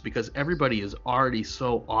from this because everybody is already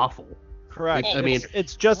so awful. Correct. Like, I mean,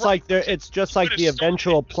 it's just like the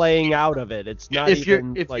eventual playing out of it. It's not if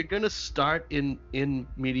even you're gonna start in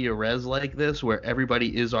media res like this, where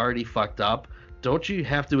everybody is already fucked up, don't you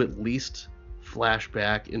have to at least flash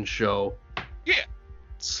back and show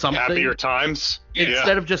something? Happier times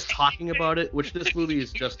instead of just talking about it, which this movie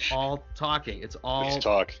is just all talking. It's all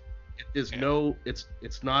talk. There's no. It's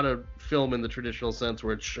not a film in the traditional sense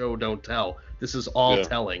where it's show don't tell. This is all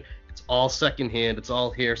telling. It's all secondhand. It's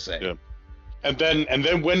all hearsay. Yeah. And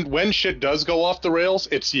then when shit does go off the rails,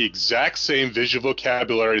 it's the exact same visual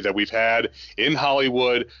vocabulary that we've had in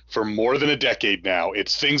Hollywood for more than a decade now.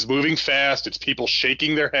 It's things moving fast. It's people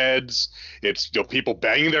shaking their heads. It's people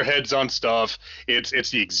banging their heads on stuff.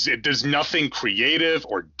 There's nothing creative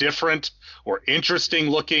or different or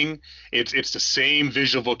interesting looking. It's the same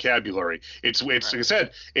visual vocabulary. It's like I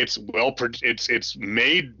said, it's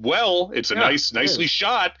made well. It's nicely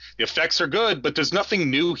shot. The effects are good, but there's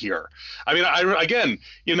nothing new here. I mean,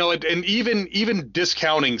 and even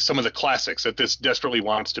discounting some of the classics that this desperately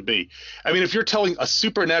wants to be. I mean, if you're telling a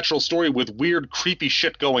supernatural story with weird, creepy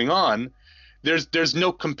shit going on, there's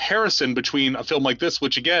no comparison between a film like this,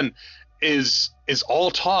 which again is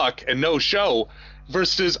all talk and no show,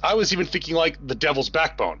 versus I was even thinking like The Devil's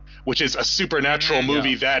Backbone, which is a supernatural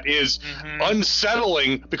movie that is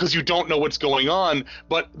unsettling because you don't know what's going on,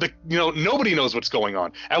 but nobody knows what's going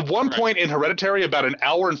on. At one point in Hereditary, about an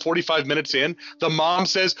hour and 45 minutes in, the mom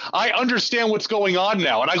says, "I understand what's going on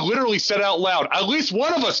now," and I literally said out loud, "At least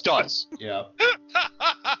one of us does." Yeah.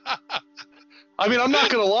 I mean, I'm not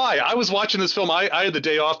going to lie. I was watching this film. I had the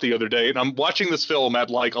day off the other day, and I'm watching this film at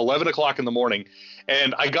like 11 o'clock in the morning,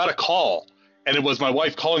 and I got a call. And it was my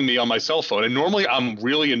wife calling me on my cell phone. And normally I'm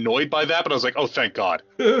really annoyed by that, but I was like, oh, thank God.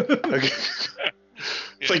 It's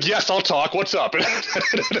like, yes, I'll talk. What's up?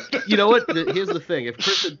 You know what? Here's the thing.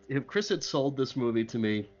 If Chris had sold this movie to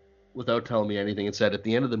me without telling me anything and said at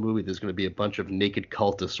the end of the movie there's going to be a bunch of naked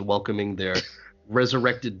cultists welcoming their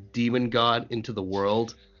resurrected demon god into the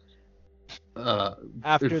world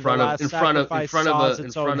after in front of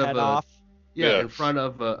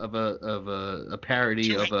a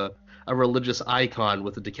parody of a religious icon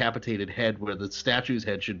with a decapitated head where the statue's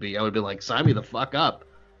head should be, I would be like, sign me the fuck up.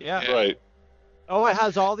 Yeah. Right. Oh, it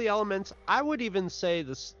has all the elements. I would even say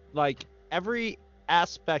this, like, every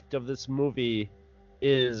aspect of this movie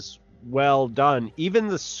is well done. Even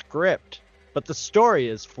the script, but the story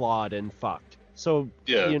is flawed and fucked. So,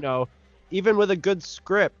 even with a good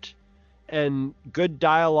script and good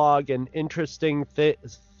dialogue and interesting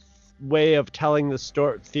way of telling the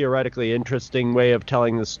story, theoretically interesting way of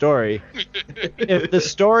telling the story.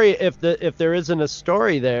 If there isn't a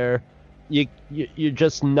story there, you're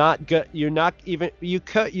just not good. You're not even. You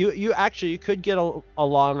could get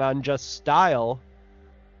along on just style,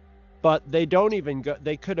 but they don't even go.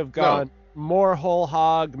 They could have gone more whole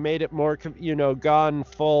hog, made it more. Gone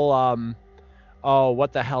full. Oh,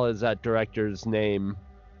 what the hell is that director's name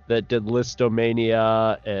that did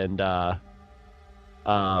Listomania and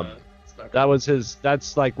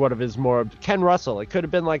that's like one of his more Ken Russell. It could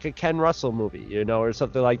have been like a Ken Russell movie, or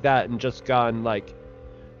something like that, and just gone like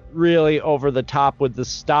really over the top with the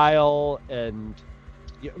style, and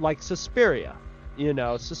like Suspiria.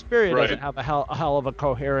 Suspiria Right. doesn't have a hell of a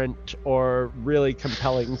coherent or really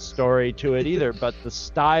compelling story to it either, but the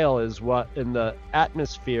style is what, in the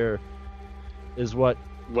atmosphere is what.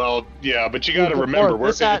 Well, yeah, but you got to remember,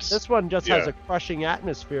 this one just has a crushing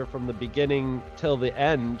atmosphere from the beginning till the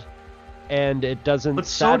end, and it doesn't. But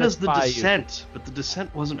so does The satisfy you. Descent. But The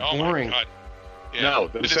Descent wasn't Oh boring. my God. Yeah. No,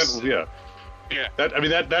 The Descent, yeah. Yeah.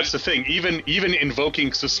 That's the thing. Even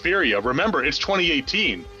invoking Suspiria, remember it's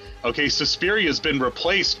 2018. Okay, Suspiria has been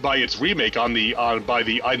replaced by its remake on the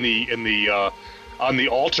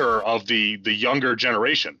altar of the younger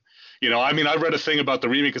generation. I read a thing about the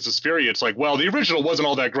remake of Suspiria. It's like, well, the original wasn't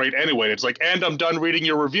all that great anyway. It's like, and I'm done reading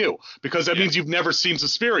your review, because that means you've never seen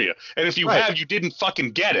Suspiria, and if you have, you didn't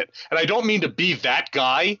fucking get it. And I don't mean to be that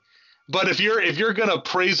guy, but if you're gonna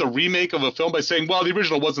praise a remake of a film by saying, well, the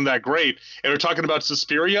original wasn't that great, and you're talking about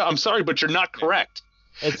Suspiria, I'm sorry, but you're not correct.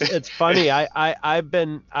 It's funny.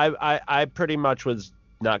 I pretty much was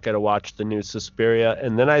not gonna watch the new Suspiria,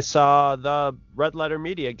 and then I saw the Red Letter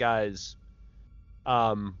Media guys.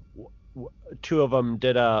 Two of them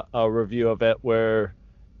did a review of it where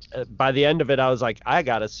by the end of it I was like, I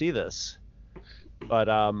gotta see this, but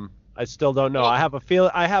I still don't know. I have a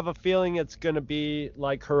feeling it's gonna be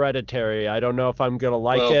like Hereditary. I don't know if I'm gonna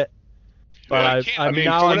like it, but I'm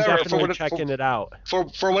definitely checking it out.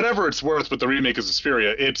 For whatever it's worth, with the remake of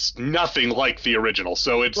Suspiria, it's nothing like the original.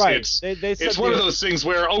 So it's one of those things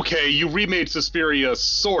where, okay, you remade Suspiria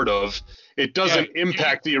sort of. It doesn't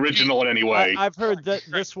impact the original in any way. I've heard that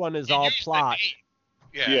this one is all plot.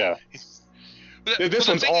 Yeah. This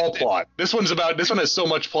one's all plot. This one has so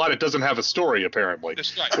much plot it doesn't have a story, apparently.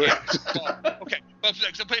 That's right. Yeah. Okay. Well, so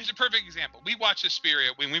it's a perfect example. We watched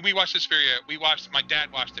Suspiria. When we watched Suspiria, my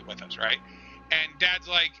dad watched it with us, right? And Dad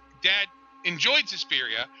enjoyed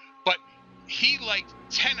Suspiria, but he liked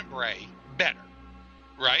Tenebrae better,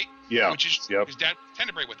 right? Yeah. Which is his dad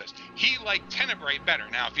Tenebrae with us. He liked Tenebrae better.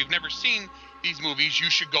 Now, if you've never seen these movies, you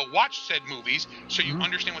should go watch said movies so you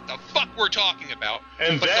understand what the fuck we're talking about.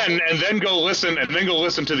 And then go listen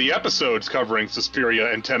to the episodes covering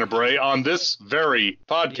Suspiria and Tenebrae on this very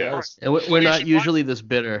podcast. Yes. And we're not usually this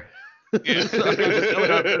bitter.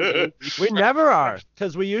 Yeah. We never are,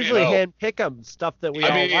 because we usually hand pick them stuff that we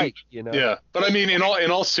all like. Yeah, but I mean, in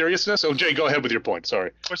all seriousness, Jay, go ahead with your point.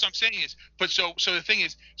 Sorry. What I'm saying is, so the thing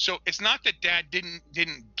is, so it's not that Dad didn't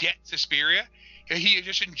get Suspiria. He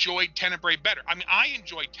just enjoyed Tenebrae better. I mean, I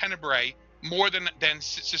enjoyed Tenebrae more than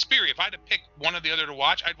Suspiria. If I had to pick one or the other to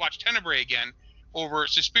watch, I'd watch Tenebrae again over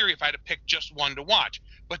Suspiria if I had to pick just one to watch.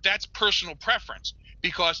 But that's personal preference,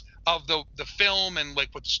 because of the film and like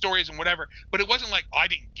what the story is and whatever. But it wasn't like I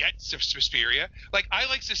didn't get Suspiria. Like, I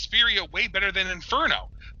like Suspiria way better than Inferno.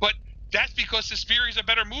 But that's because Suspiria is a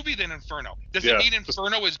better movie than Inferno. Does it mean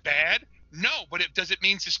Inferno is bad? No. But does it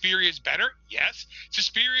mean Suspiria is better? Yes.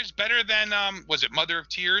 Suspiria is better than was it Mother of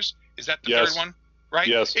Tears? Is that the third one? Right?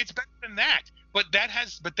 Yes. It's better than that. But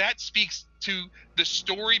that speaks to the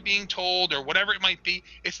story being told or whatever it might be.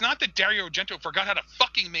 It's not that Dario Argento forgot how to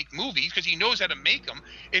fucking make movies, because he knows how to make them.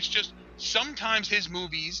 It's just sometimes his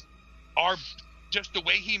movies are just the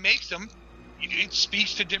way he makes them. It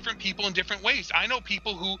speaks to different people in different ways. I know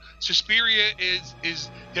people who Suspiria is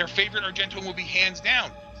their favorite Argento movie hands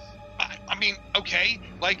down. I mean, okay,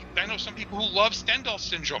 like, I know some people who love Stendhal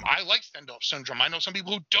Syndrome. I like Stendhal Syndrome. I know some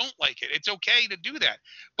people who don't like it. It's okay to do that.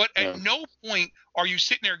 But at no point are you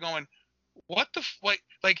sitting there going, what the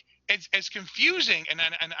like, as confusing, and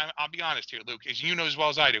I'll be honest here, Luke, as you know as well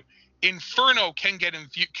as I do, Inferno can get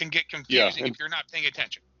confusing if you're not paying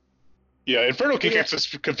attention. Yeah, Inferno can get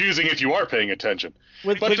confusing if you are paying attention.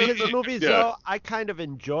 With his movies, though, I kind of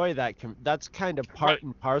enjoy that. That's kind of part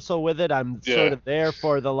and parcel with it. I'm sort of there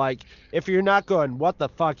for the, like, if you're not going, what the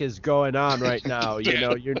fuck is going on right now?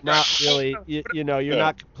 You're not really, you're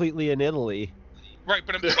not completely in Italy. Right,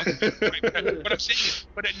 but I'm saying is,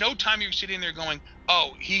 but at no time you're sitting there going,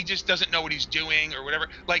 oh, he just doesn't know what he's doing or whatever.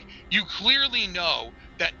 Like, you clearly know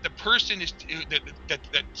that the person is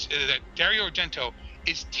that Dario Argento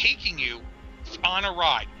is taking you on a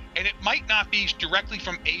ride, and it might not be directly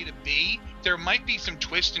from A to B. There might be some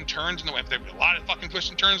twists and turns in the way. There's a lot of fucking twists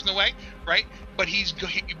and turns in the way, right? But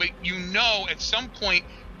at some point,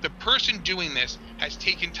 the person doing this has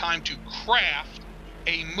taken time to craft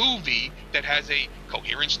a movie that has a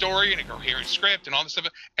coherent story and a coherent script and all this stuff,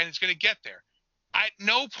 and it's going to get there. At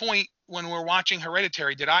no point when we're watching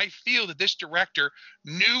Hereditary did I feel that this director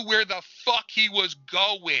knew where the fuck he was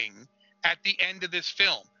going at the end of this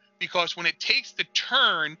film, because when it takes the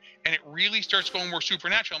turn and it really starts going more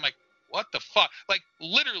supernatural, I'm like, what the fuck? Like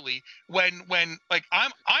literally, when like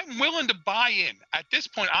I'm willing to buy in. At this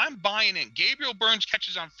point, I'm buying in. Gabriel Byrne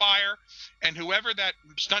catches on fire, and whoever that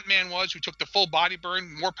stuntman was who took the full body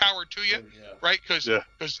burn, more power to you, right? Because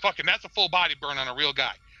fucking that's a full body burn on a real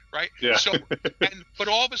guy, right? Yeah. So, but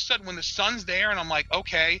all of a sudden when the sun's there, and I'm like,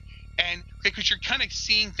 okay. And because you're kind of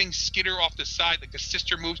seeing things skitter off the side, like the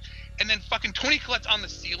sister moves, and then fucking Toni Collette's on the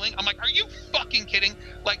ceiling. I'm like, are you fucking kidding?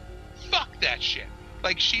 Like, fuck that shit.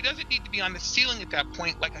 Like, she doesn't need to be on the ceiling at that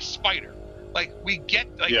point like a spider. Like, we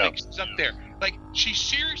get, like she's up there. Like, she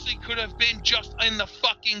seriously could have been just in the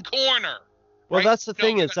fucking corner. Well, right? that's the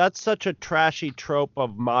thing is that's such a trashy trope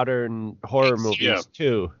of modern horror movies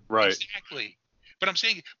too. Right. Exactly. But I'm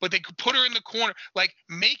saying, but they could put her in the corner, like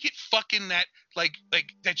make it fucking that, like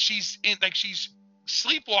that she's in, like she's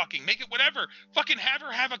sleepwalking, make it whatever. Fucking have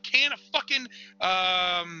her have a can of fucking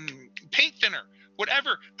paint thinner,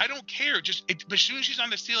 whatever. I don't care. Just but as soon as she's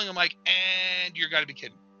on the ceiling, I'm like, and you're gotta be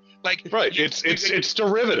kidding. Like right, it's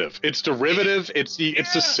derivative. It's derivative. It's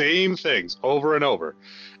the same things over and over.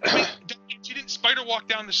 I mean, she didn't spider walk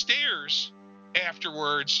down the stairs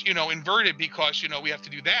afterwards, inverted because we have to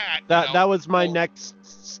do that. That was my next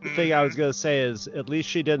thing I was gonna say is at least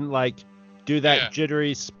she didn't like do that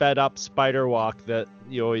jittery sped up spider walk that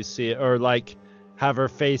you always see, or like have her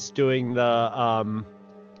face doing the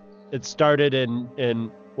it started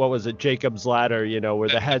in what was it, Jacob's Ladder, where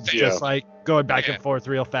the head's just like going back and forth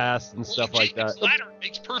real fast and stuff like that. Jacob's Ladder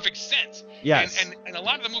makes perfect sense. Yes. And a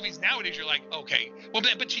lot of the movies nowadays, you're like, okay, well,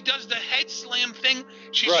 but she does the head slam thing.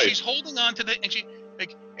 She's holding on to the, and she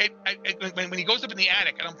like when he goes up in the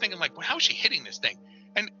attic, and I'm thinking like, well, how is she hitting this thing?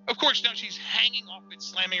 And of course now she's hanging off it,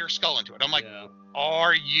 slamming her skull into it. I'm like,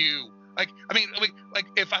 are you like? I mean, like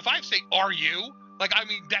if I say, are you like? I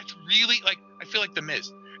mean, that's really like I feel like the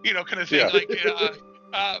Miz, kind of thing. Like.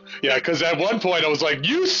 Because at one point I was like,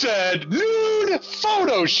 you said nude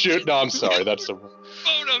photo shoot. No, I'm sorry, that's the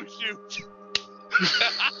photo shoot.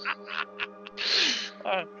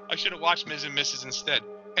 I should have watched Ms. and Mrs. instead.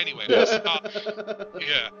 Anyway,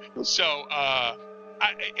 So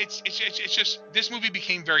it's just this movie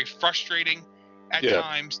became very frustrating at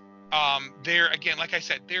times. There again, like I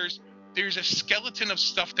said, there's a skeleton of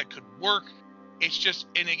stuff that could work. It's just,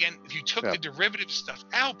 and again, if you took the derivative stuff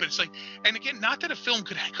out, but it's like, and again, not that a film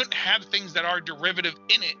couldn't have things that are derivative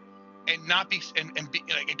in it and not be and be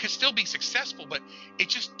like it could still be successful, but it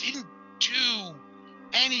just didn't do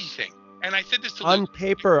anything. And I said this to on Luke,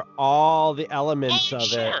 paper, all the elements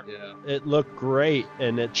of it looked great,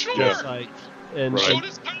 and it's just like, and so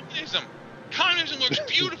does communism. Communism looks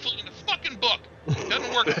beautiful in the fucking book. It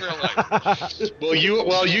doesn't work in real life.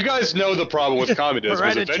 Well, you guys know the problem with communism.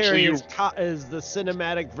 Hereditary is the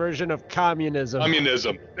cinematic version of communism.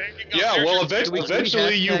 Communism. Yeah, well,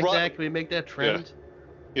 eventually you run. Can we make that trend?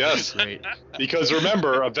 Yeah. Yes. Because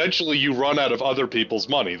remember, eventually you run out of other people's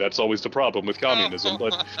money. That's always the problem with communism.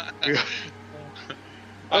 But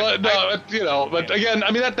but again,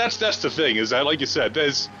 I mean that's the thing is that, like you said,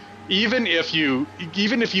 there's. Even if you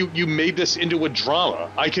made this into a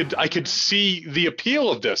drama, I could see the appeal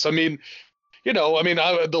of this. I mean,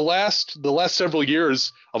 the last several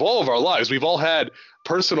years of all of our lives, we've all had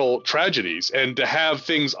personal tragedies, and to have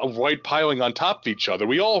things white piling on top of each other,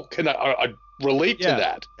 we all can relate to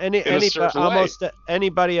that. Almost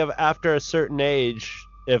anybody of after a certain age,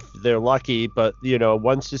 if they're lucky, but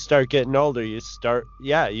once you start getting older,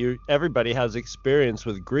 everybody has experience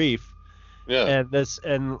with grief. Yeah. And this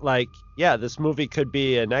movie could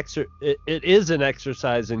be it is an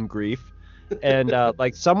exercise in grief, and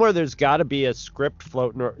like somewhere there's got to be a script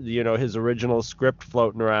floating, his original script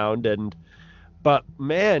floating around, but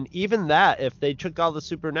man, even that, if they took all the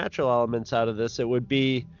supernatural elements out of this, it would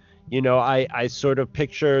be, I sort of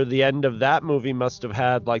picture the end of that movie must have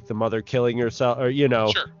had like the mother killing herself, or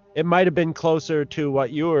Sure. It might have been closer to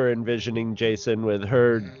what you were envisioning, Jason, with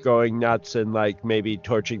her going nuts and like maybe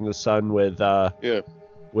torching the son with acetone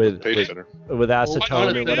or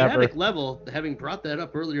whatever. On a level, having brought that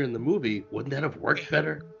up earlier in the movie, wouldn't that have worked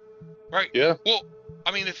better? Right. Yeah. Well,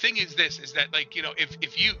 I mean, the thing is that like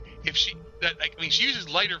she uses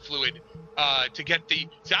lighter fluid to get the.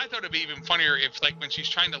 See, I thought it'd be even funnier if like when she's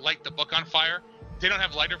trying to light the book on fire, they don't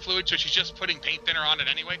have lighter fluid, so she's just putting paint thinner on it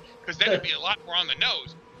anyway, because then it'd be a lot more on the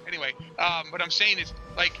nose. Anyway, what I'm saying is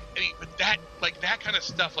but that kind of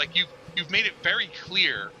stuff, like you've made it very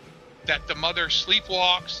clear that the mother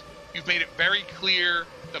sleepwalks. You've made it very clear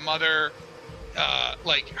the mother,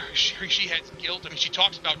 she has guilt. I mean, she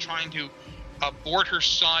talks about trying to abort her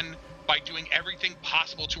son by doing everything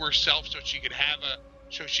possible to herself so she could have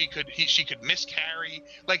she could miscarry.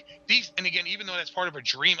 Like these, and again, even though that's part of a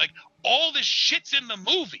dream, like all this shit's in the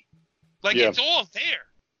movie. Like it's all there,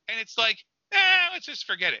 and it's like, let's just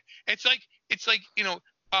forget it. It's like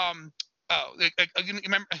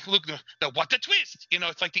remember, look, the what the twist,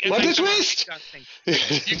 it's like the what the twist thing.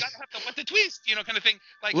 You gotta have the what the twist, kind of thing.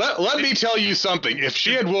 Like let me tell you something. If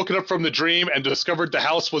she had woken up from the dream and discovered the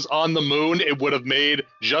house was on the moon, it would have made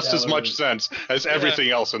just as much sense as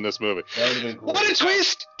everything else in this movie. That would have been cool. What a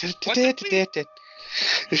twist!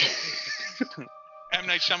 M.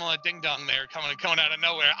 Night Shyamalan ding dong there coming out of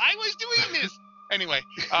nowhere. I was doing this. Anyway,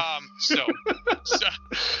 but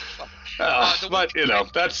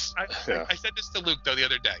that's. I said this to Luke though the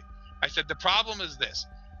other day. I said the problem is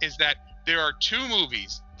that there are two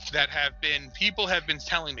movies that people have been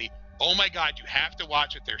telling me, oh my God, you have to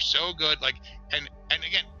watch it. They're so good. Like, and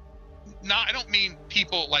again, I don't mean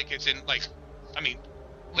people like it's in like, I mean,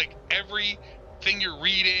 like everything you're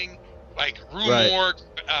reading, like Rue Morgue,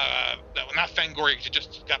 not Fangoria because it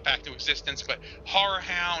just got back to existence, but Horror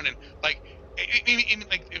Hound and like.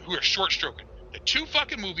 Like who are short stroking. The two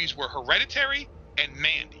fucking movies were Hereditary and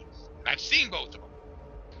Mandy. And I've seen both of them.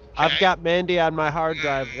 Okay? I've got Mandy on my hard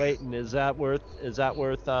drive waiting. Is that worth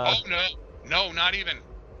Oh no, not even.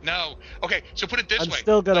 No. Okay, so put it this way. I'm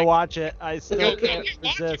still gonna watch it. I still can't resist.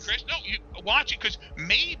 Watch it, Chris. No, you watch it because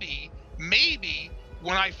maybe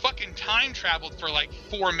when I fucking time traveled for like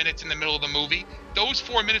 4 minutes in the middle of the movie, those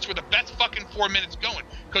 4 minutes were the best fucking 4 minutes going.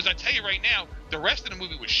 Because I tell you right now, the rest of the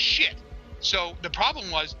movie was shit. So the problem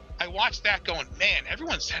was, I watched that going, man,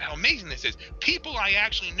 everyone said how amazing this is. People I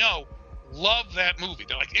actually know love that movie.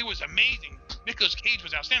 They're like, it was amazing. Nicolas Cage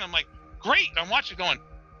was outstanding. I'm like, great. I'm watching it going,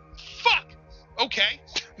 fuck. Okay.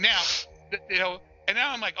 Now, and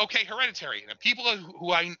now I'm like, okay, Hereditary. And people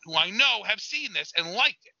who I know have seen this and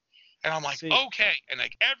liked it. And I'm like, okay. And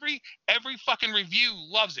like every fucking review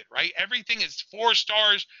loves it, right? Everything is 4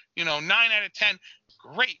 stars, 9 out of 10.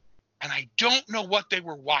 Great. And I don't know what they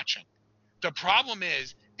were watching. The problem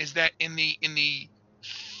is that in the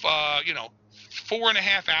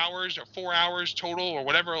 4.5 hours or 4 hours total or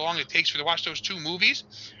whatever long it takes to watch those two movies,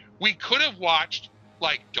 we could have watched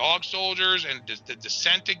like Dog Soldiers and The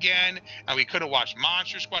Descent again, and we could have watched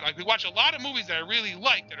Monster Squad. Like we watched a lot of movies that I really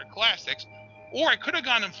like that are classics, or I could have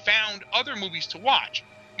gone and found other movies to watch.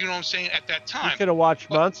 You know what I'm saying? At that time, you could have watched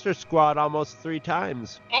Monster Squad almost 3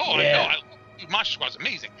 times. Oh, yeah. I know. Monster Squad's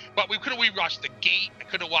amazing, but we could have rewatched The Gate. I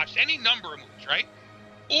could have watched any number of movies, right?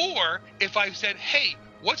 Or if I said, hey,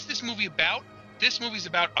 what's this movie about? This movie's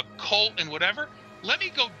about a cult and whatever. Let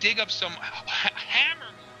me go dig up some Hammer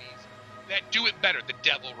movies that do it better. The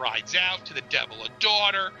Devil Rides Out, To the Devil a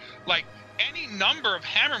Daughter, like any number of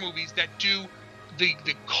Hammer movies that do the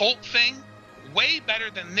cult thing way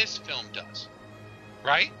better than this film does,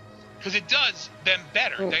 right? Because it does them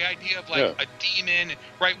better. The idea of like a demon,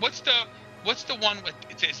 right? What's the one with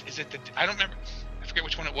is it the I don't remember, I forget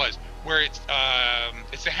which one it was, where it's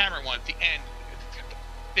the Hammer one at the end, the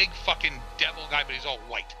big fucking devil guy, but he's all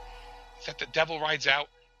white. Is that The Devil Rides Out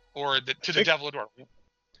or the Devil a Door?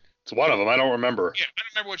 It's one of them. I don't remember. Yeah, I don't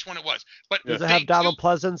remember which one it was. But does it have Donald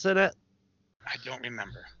Pleasance in it? I don't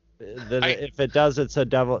remember. Then if it does, it's To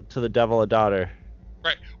the Devil a Daughter.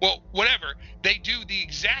 Right. Well, whatever. They do the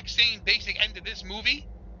exact same basic end of this movie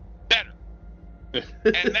better.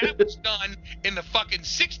 And that was done in the fucking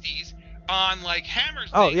 60s on like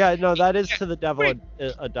Hammer's. Oh yeah, no, that is To the Devil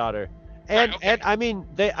a Daughter. And and I mean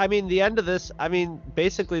the end of this, I mean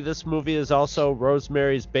basically this movie is also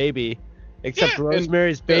Rosemary's Baby, except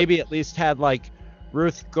Rosemary's Baby at least had like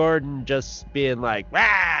Ruth Gordon just being like,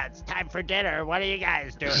 it's time for dinner. What are you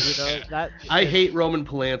guys doing? I hate Roman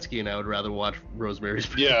Polanski, and I would rather watch Rosemary's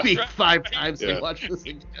Baby 5 times than watch this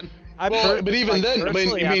again. But even then, I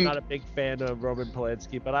mean, I'm not a big fan of Roman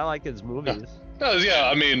Polanski, but I like his movies.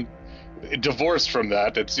 I mean, divorced from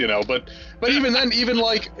that, it's but even then, even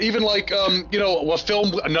like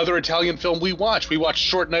another Italian film we watched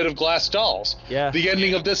Short Night of Glass Dolls. Yeah. The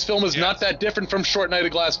ending of this film is not that different from Short Night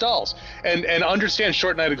of Glass Dolls, and understand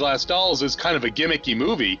Short Night of Glass Dolls is kind of a gimmicky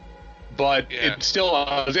movie, but it's still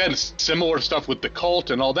again similar stuff with the cult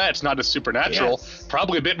and all that. It's not as supernatural,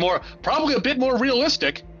 probably a bit more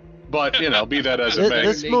realistic. But, be that as it may.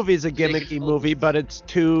 This movie's a gimmicky movie, but it's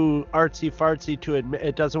too artsy-fartsy to admit.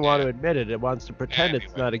 It doesn't want to admit it. It wants to pretend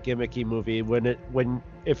it's not a gimmicky movie.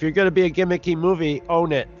 If you're going to be a gimmicky movie,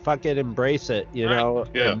 own it. Fuck it, embrace it, know?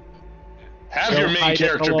 Yeah. Have your main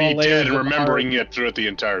character be dead and remembering it throughout the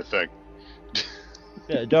entire thing.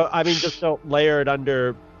 Just don't layer it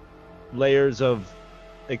under layers of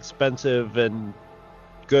expensive and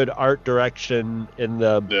good art direction in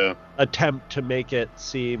the attempt to make it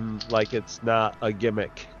seem like it's not a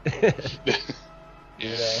gimmick.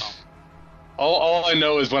 All I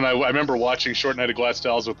know is when I remember watching Short Night of Glass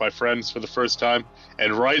Dolls with my friends for the first time,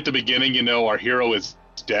 and right at the beginning, you know, our hero is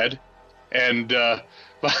dead, and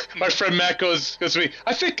my friend Matt goes to me,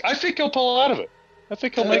 I think he'll pull out of it. I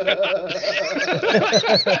think he'll make it.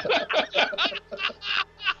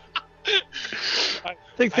 I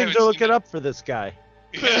think things are looking up for this guy.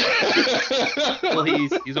 Well,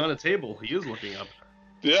 he's on a table. He is looking up.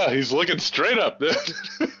 Yeah, he's looking straight up.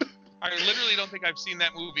 I literally don't think I've seen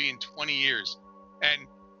that movie in 20 years, and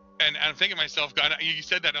I'm thinking to myself, God, you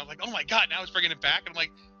said that, and I was like, oh my God, now it's bringing it back, and I'm like,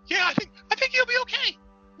 yeah, I think he'll be okay.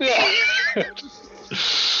 Yeah.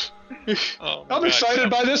 Oh, I'm excited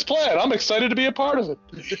by this plan. I'm excited to be a part of it.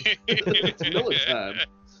 It's Miller time.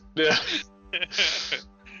 Yeah.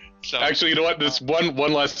 So, actually, you know what? This one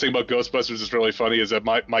last thing about Ghostbusters is really funny is that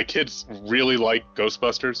my kids really like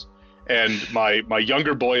Ghostbusters. And my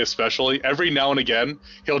younger boy especially, every now and again,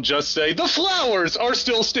 he'll just say, "The flowers are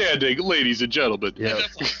still standing, ladies and gentlemen." Yeah.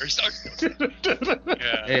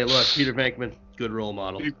 Yeah. Hey, look, Peter Venkman, good role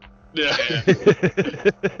model. Yeah.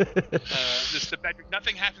 Just the bedroom.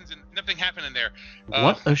 Nothing happened in there.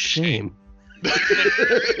 What a shame. It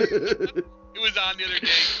was on the other day,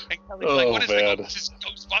 and Kelly's like, "What is man. this? Is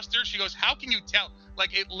Ghostbusters?" She goes, "How can you tell?"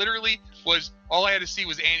 Like, it literally was all I had to see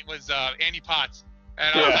was Annie Potts.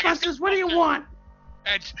 And I was like, Ghostbusters, what do you want?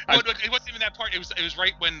 And it wasn't even that part. It was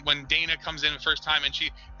right when Dana comes in the first time, and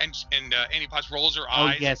Annie Potts rolls her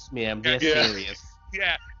eyes. Oh yes, ma'am. They're Yeah. serious.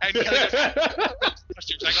 Yeah. And Kelly goes,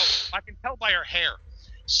 Ghostbusters. I go, I can tell by her hair.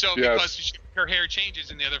 So because her hair changes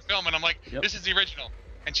in the other film, and I'm like, this is the original.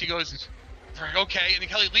 And she goes, okay. And then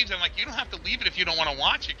Kelly leaves. I'm like, you don't have to leave it if you don't want to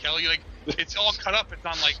watch it, Kelly. Like, it's all cut up. It's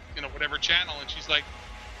on, like, you know, whatever channel. And she's like,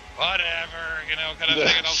 whatever, you know, kind of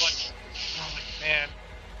thing. And I was like, man,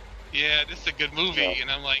 yeah, this is a good movie. Yeah. And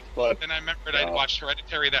I'm like, But, then I remembered I'd watched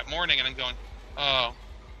Hereditary that morning, and I'm going, oh,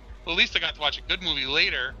 well, at least I got to watch a good movie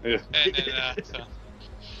later. Yeah. And then,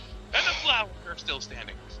 and the flowers are still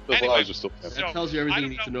standing. The Anyway, flowers are still standing. That tells you everything you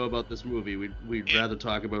need know. to know about this movie. We'd rather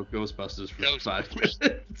talk about Ghostbusters for Ghostbusters. 5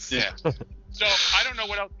 minutes. Yeah. So I don't know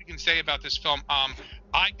what else we can say about this film.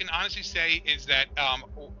 I can honestly say is that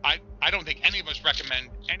I don't think any of us recommend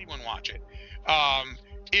anyone watch it.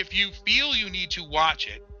 If you feel you need to watch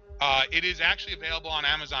it, it is actually available on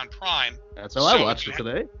Amazon Prime. That's how I watched it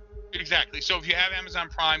today. Exactly. So if you have Amazon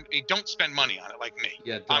Prime, don't spend money on it like me.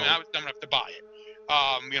 Yeah, I mean, I was dumb enough to buy it.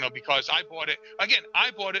 You know, because I bought it. Again,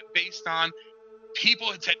 I bought it based on people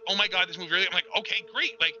had said, "Oh my God, this movie really." I'm like, okay,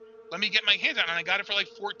 great. Like, let me get my hands on it. And I got it for like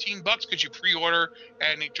 $14 because you pre-order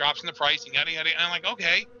and it drops in the price and yada yada. And I'm like,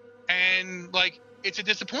 okay. And like, it's a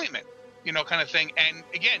disappointment, you know, kind of thing. And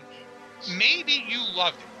again, maybe you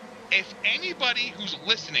loved it. If anybody who's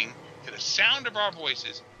listening to the sound of our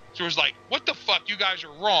voices was like, "What the fuck, you guys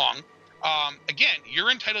are wrong," again,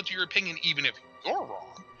 you're entitled to your opinion, even if you're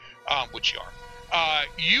wrong, which you are.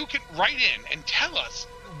 You can write in and tell us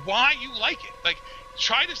why you like it. Like,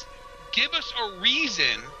 try to give us a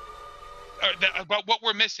reason about what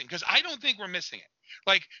we're missing, because I don't think we're missing it.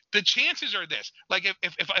 Like, the chances are this: like,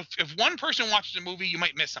 if one person watches a movie, you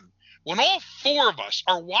might miss them. When all four of us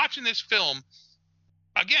are watching this film,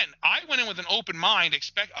 again, I went in with an open mind,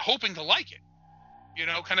 hoping to like it, you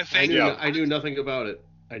know, kind of thing. I knew nothing about it.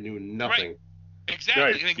 I knew nothing. Right.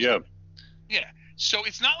 Exactly. Right. Yeah. Yeah. So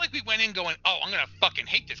it's not like we went in going, "Oh, I'm gonna fucking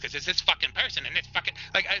hate this because it's this fucking person and it's fucking,"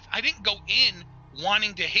 like, I didn't go in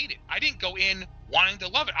wanting to hate it. I didn't go in wanting to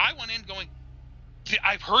love it. I went in going,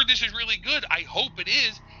 I've heard this is really good. I hope it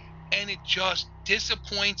is. And it just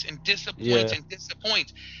disappoints and disappoints and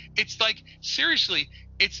disappoints. It's like, seriously,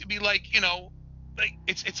 it'd be like, you know, like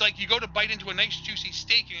it's like you go to bite into a nice juicy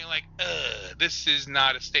steak and you're like, this is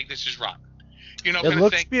not a steak, this is rotten. You know, it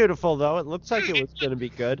looks beautiful though. It looks like it was going to be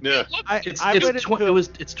good. Yeah. It's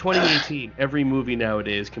 2018. Every movie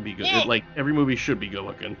nowadays can be good. Well, like, every movie should be good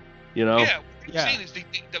looking. You know? Yeah. What I'm saying is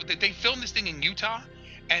they filmed this thing in Utah,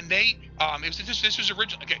 and this was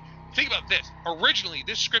original. Okay, think about this. Originally,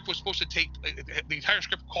 this script was supposed to take the entire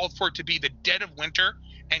script called for it to be the dead of winter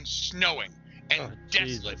and snowing and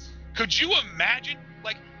desolate. Jesus. Could you imagine?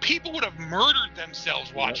 Like, people would have murdered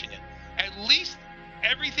themselves watching it. At least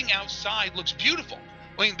everything outside looks beautiful.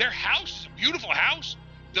 I mean, their house is a beautiful house.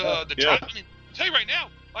 I mean, I'll tell you right now,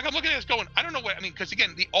 like, I'm looking at this going, I don't know what, I mean, because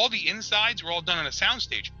again, all the insides were all done on a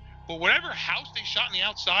soundstage, but whatever house they shot on the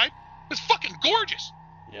outside was fucking gorgeous.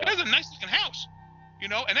 Yeah. That's a nice looking house, you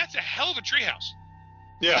know, and that's a hell of a treehouse.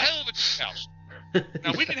 Yeah. A hell of a treehouse.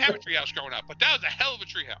 Now, we didn't have a treehouse growing up, but that was a hell of a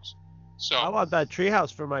treehouse. So I want that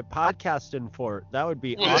treehouse for my podcasting fort. That would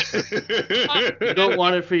be awesome. You don't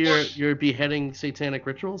want it for your beheading satanic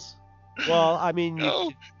rituals? Well, I mean, you No.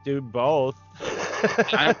 could do both.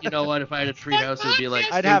 You know what? If I had a treehouse, it'd be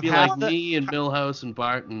like I'd have half the- me and Milhouse and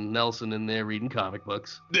Bart and Nelson in there reading comic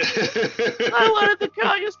books. I wanted to kill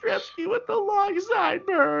Yastrzemski with the long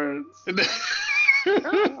sideburns.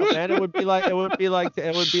 And it would be like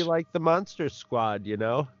the Monster Squad, you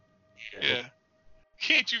know? Yeah.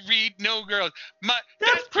 Can't you read No Girls?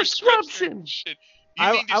 That's prescription. Shit.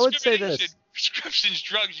 I would say this. Prescription's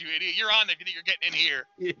drugs, you idiot. You're on there. You're getting in here.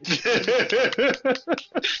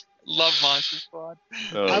 Love Monster Squad.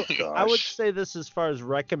 Oh, I would say this as far as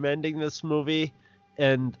recommending this movie,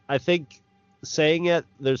 and I think saying it,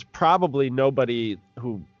 there's probably nobody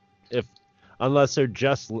who, unless they're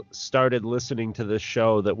just started listening to this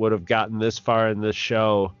show, that would have gotten this far in this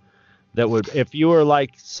show. That would, if you were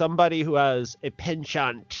like somebody who has a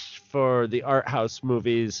penchant for the art house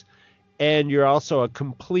movies, and you're also a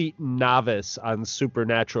complete novice on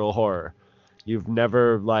supernatural horror. You've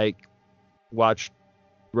never like watched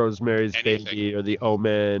Rosemary's Baby or The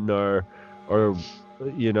Omen or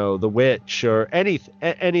you know, The Witch or any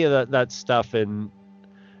of that stuff, and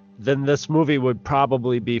then this movie would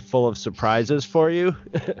probably be full of surprises for you.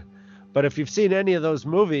 But if you've seen any of those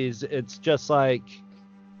movies, it's just like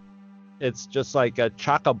a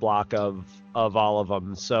chock-a-block of all of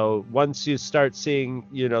them. So once you start seeing,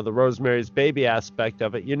 you know, the Rosemary's Baby aspect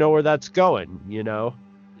of it, you know where that's going, you know?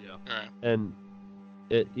 Yeah. Right. And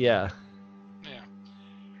it, yeah.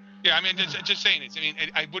 Yeah, I mean, just saying it. I mean,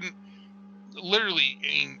 I wouldn't, literally,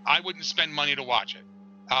 I wouldn't spend money to watch it.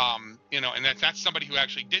 You know, and that's somebody who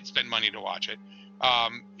actually did spend money to watch it.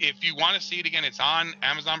 If you want to see it again, it's on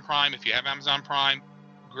Amazon Prime. If you have Amazon Prime,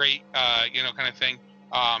 great, you know, kind of thing.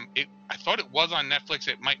 I thought it was on Netflix.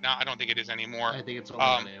 It might not. I don't think it is anymore. I think it's only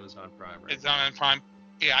on Amazon Prime. Right? It's on Prime.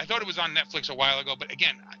 Yeah, I thought it was on Netflix a while ago, but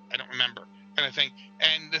again, I don't remember, kind of thing.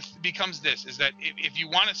 And this becomes is that if you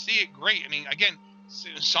want to see it, great. I mean, again,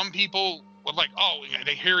 some people would like, oh,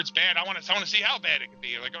 they hear it's bad. I want to see how bad it could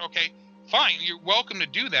be. Like, okay, fine, you're welcome to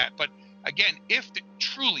do that. But again, if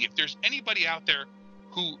there's anybody out there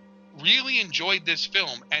who really enjoyed this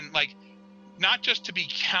film and like, not just to be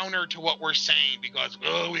counter to what we're saying because,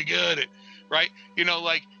 oh, we get it, right? You know,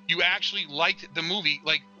 like, you actually liked the movie.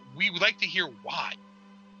 Like, we would like to hear why.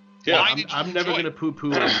 Yeah, I'm never going to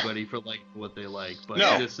poo-poo anybody for like what they like, but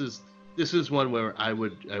this is one where I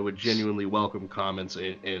would genuinely welcome comments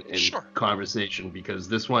and Sure. conversation, because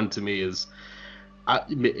this one to me is,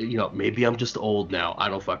 you know, maybe I'm just old now. I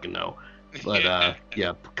don't fucking know. But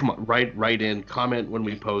yeah, come on, write in, comment when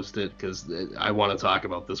we post it, because I want to talk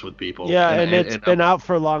about this with people. Yeah, and it's been out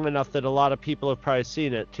for long enough that a lot of people have probably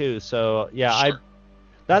seen it too. So yeah, Sure.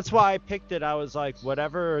 That's why I picked it. I was like,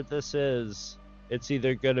 whatever this is, it's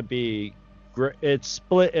either gonna be great.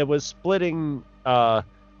 It was splitting.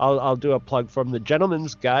 I'll do a plug from the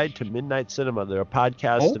Gentleman's Guide to Midnight Cinema. They're a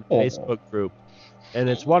podcast and Facebook group, and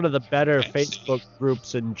it's one of the better Facebook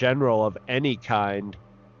groups in general of any kind.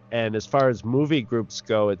 And as far as movie groups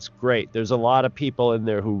go, it's great. There's a lot of people in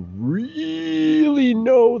there who really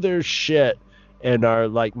know their shit and are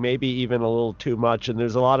like maybe even a little too much. And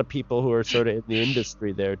there's a lot of people who are sort of in the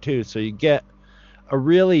industry there too. So you get a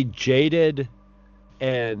really jaded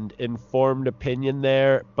and informed opinion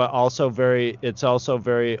there, but it's also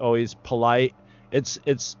very always polite.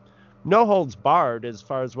 It's no holds barred as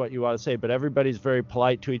far as what you want to say, but everybody's very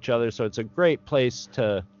polite to each other. So it's a great place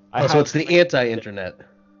to. So it's the anti-internet.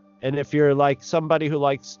 And if you're like somebody who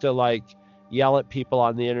likes to like yell at people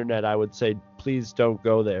on the internet, I would say please don't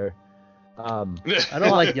go there. I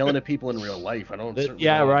don't like yelling at people in real life. I don't.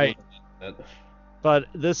 Yeah, right. But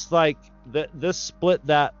this this split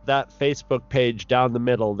that Facebook page down the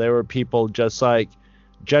middle. There were people just like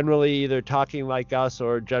generally either talking like us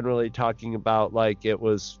or generally talking about like it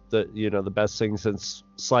was the best thing since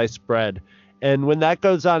sliced bread. And when that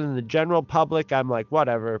goes on in the general public, I'm like,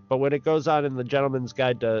 whatever. But when it goes on in the Gentleman's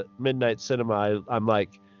Guide to Midnight Cinema, I'm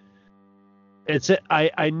like,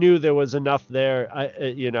 I knew there was enough there,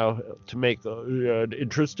 to make an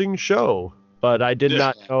interesting show. But I did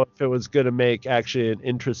not know if it was going to make actually an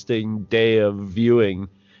interesting day of viewing.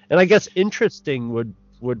 And I guess interesting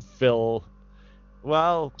would fill,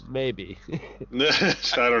 well, maybe. I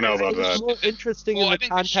don't know about that. More interesting in the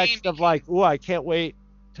context of like, oh, I can't wait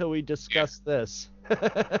till we discuss this.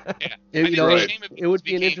 It would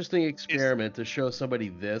be an interesting experiment to show somebody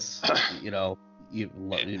this,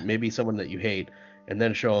 maybe someone that you hate, and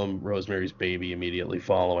then show them Rosemary's Baby immediately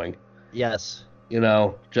following. Yes. And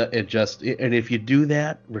if you do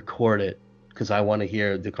that, record it, because I want to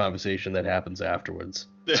hear the conversation that happens afterwards.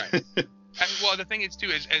 Right. The thing is too,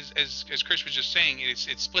 as Chris was just saying, it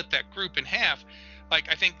split that group in half. Like,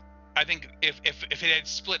 I think I think if it had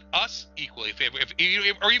split us equally,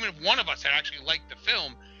 or even if one of us had actually liked the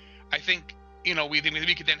film, I think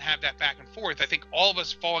we could then have that back and forth. I think all of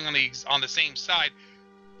us falling on the same side,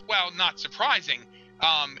 well, not surprising.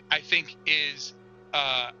 I think is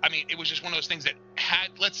it was just one of those things that had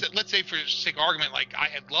let's say for sake of argument, like I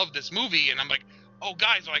had loved this movie, and I'm like, oh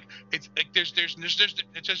guys, like it's like there's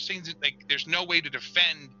it just seems like there's no way to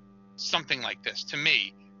defend something like this to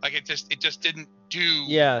me. Like it just didn't do.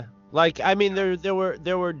 Yeah. Like, I mean, there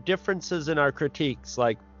were differences in our critiques.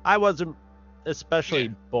 Like, I wasn't especially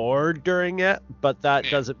bored during it, but that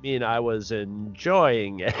doesn't mean I was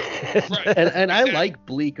enjoying it. Right. and I like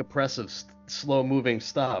bleak, oppressive, slow-moving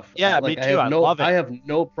stuff. Yeah, like, me too. I love it. I have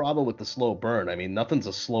no problem with the slow burn. I mean, nothing's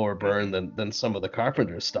a slower burn than some of the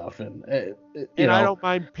Carpenter stuff. And I don't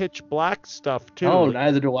mind pitch black stuff too. Oh,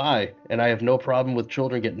 neither do I. And I have no problem with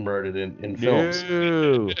children getting murdered in films.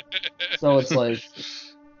 No. So it's like,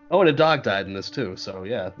 oh, and a dog died in this too. So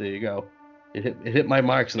yeah, there you go. It hit my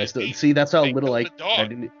marks, and I still see. That's how little I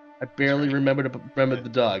barely remember the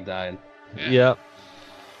dog dying. Yeah.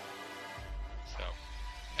 So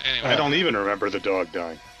anyway, I don't even remember the dog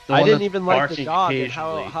dying. I didn't even like the dog, and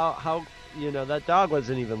occasionally. how that dog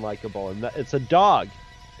wasn't even likable, and it's a dog.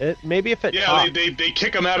 Maybe if it talked. they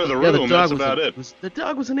kick him out of the Yeah, room. That's about it. The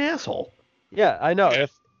dog was an asshole. Yeah, I know.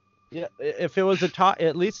 If it was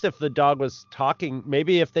at least if the dog was talking,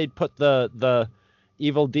 maybe if they'd put the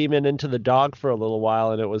evil demon into the dog for a little while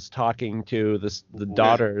and it was talking to the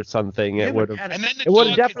daughter or something, it would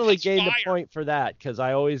have definitely gained a point for that, because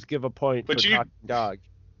I always give a point for talking dog.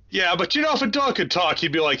 Yeah, but if a dog could talk,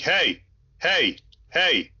 he'd be like, hey, hey,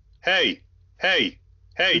 hey, hey, hey.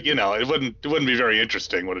 Hey, it wouldn't be very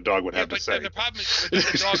interesting what a dog would have to say. The problem is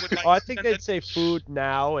the dog would I think they'd say food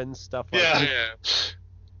now and stuff like that. Yeah.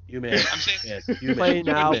 You man. I'm saying play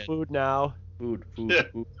now, food now. Food.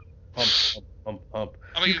 Pump.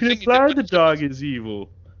 I mean, You can imply the dog is evil.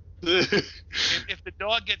 If the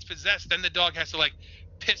dog gets possessed, then the dog has to like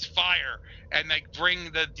piss fire and like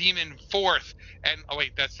bring the demon forth. And oh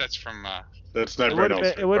wait, that's from. That's not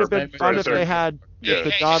It would have been fun if they had. If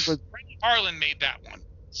the dog was. Randy Harlan made that one.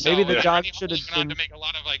 So, Maybe the dog Randy should have Harlan went on been. to make a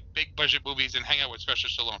lot of like big budget movies and hang out with Sylvester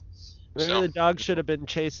Stallone. Maybe the dog should have been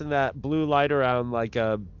chasing that blue light around like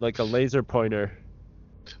a laser pointer.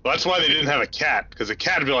 Well, that's why they didn't have a cat, because a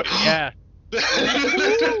cat would be like, Yeah.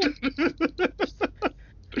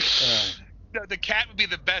 No, the cat would be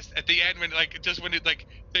the best at the end when it's like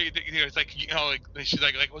she's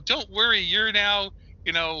like well, don't worry, you're now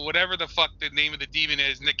whatever the fuck the name of the demon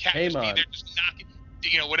is, and the cat just be there just knocking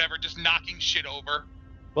just knocking shit over.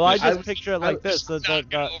 Well, I just picture it like this: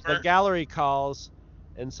 the gallery calls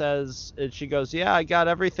and says, and she goes, "Yeah, I got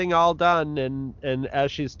everything all done," and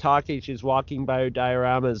as she's talking, she's walking by her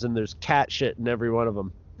dioramas, and there's cat shit in every one of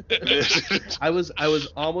them. I was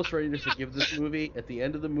almost ready to forgive this movie at the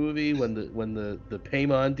end of the movie when the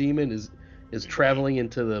Paimon demon is traveling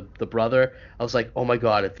into the brother. I was like, oh my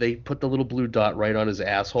god, if they put the little blue dot right on his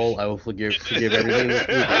asshole, I will forgive everything in this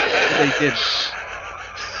movie. They did.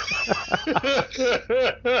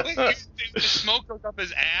 The smoke goes up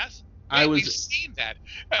his ass. We've seen that.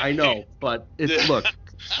 I know, but look,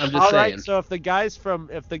 I'm just all saying. right, so if the guys from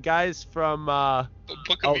the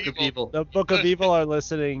Book of Evil. The Book of Evil are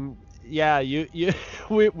listening, yeah,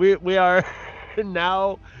 we are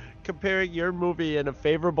now comparing your movie in a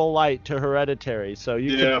favorable light to Hereditary, so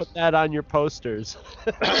you can put that on your posters.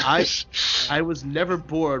 I was never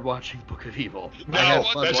bored watching Book of Evil. No,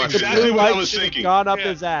 that's exactly what I was thinking. Gone up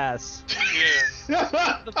his ass.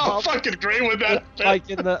 Yeah. I'm fucking great with that.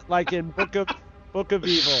 Like in Book of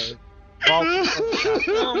Evil.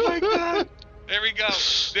 Oh my god! There we go.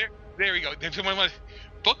 There we go.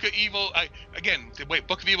 Book of Evil.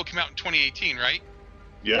 Book of Evil came out in 2018, right?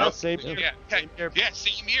 Yeah. Same year.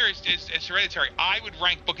 Same year as Hereditary. I would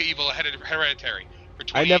rank Book of Evil ahead of Hereditary for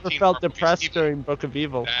 2018. I never felt depressed during Book of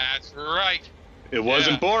Evil. That's right. It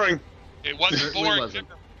wasn't boring. It wasn't boring.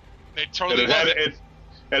 It totally wasn't.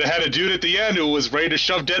 And it had a dude at the end who was ready to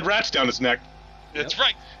shove dead rats down his neck. That's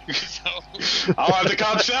right. So. I'll have the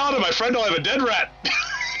cob salad, and my friend will have a dead rat.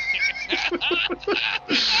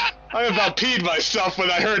 I about peed myself when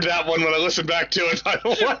I heard that one when I listened back to it. By the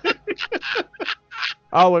way.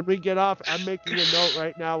 Oh, when we get off, I'm making a note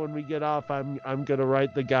right now. When we get off, I'm gonna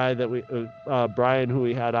write the guy that we Brian, who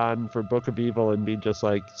we had on for Book of Evil, and be just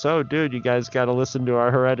like, so, dude, you guys got to listen to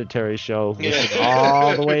our Hereditary show, listen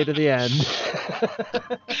all the way to the end.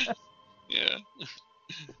 Yeah.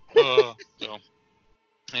 So.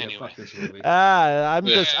 Anyway.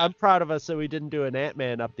 I'm proud of us that we didn't do an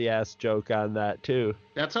Ant-Man up the ass joke on that too.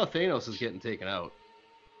 That's how Thanos is getting taken out.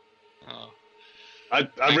 I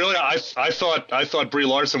thought Brie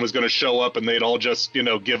Larson was going to show up and they'd all just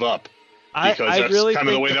give up because I that's really kind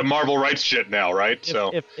of the think way that Marvel writes shit now, right?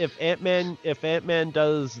 If Ant-Man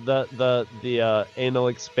does the anal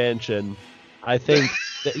expansion, I think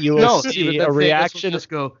that you will see a reaction. Just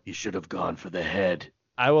go. You should have gone for the head.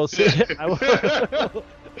 I will see. I will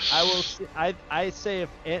see. I say if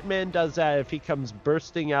Ant-Man does that, if he comes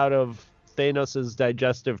bursting out of Thanos'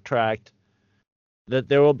 digestive tract, that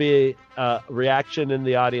there will be a reaction in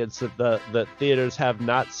the audience that theaters have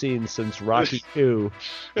not seen since Rocky II,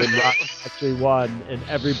 when Rocky actually won, and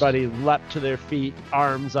everybody leapt to their feet,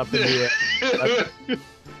 arms up in the air.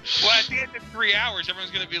 Well, at the end of 3 hours,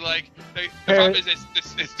 everyone's going to be like, the problem is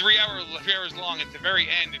it's 3 hours long. At the very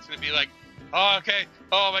end, it's going to be like, oh, okay,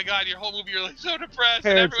 oh my God, your whole movie, you're like so depressed.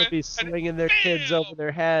 Parents will be swinging their kids over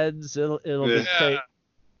their heads. It'll be great.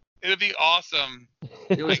 It'll be awesome.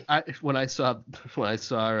 It was when I saw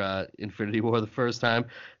Infinity War the first time.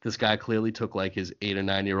 This guy clearly took like his 8 or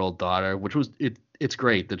 9 year old daughter, which was it's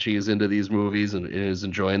great that she is into these movies and is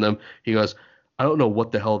enjoying them. He goes, I don't know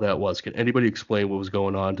what the hell that was. Can anybody explain what was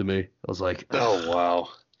going on to me? I was like, oh wow.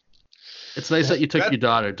 It's nice that you took your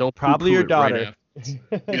daughter. Don't probably your daughter.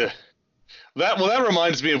 Right yeah. That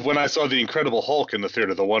reminds me of when I saw The Incredible Hulk in the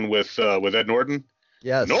theater, the one with Ed Norton.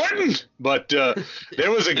 Yes. Norton! But there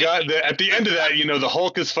was a guy at the end of that, the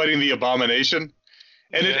Hulk is fighting the Abomination.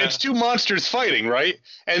 And it's two monsters fighting, right?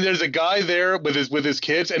 And there's a guy there with his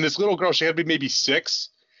kids, and this little girl, she had to be maybe 6,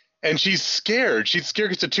 and she's scared. She's scared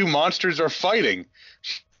because the two monsters are fighting.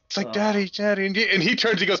 It's like, Daddy, and he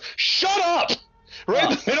turns, he goes, shut up!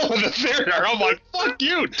 Right in the middle of the theater. I'm like, fuck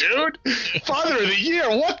you, dude! Father of the Year,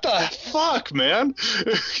 what the fuck, man?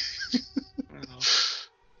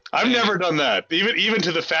 I've never done that. Even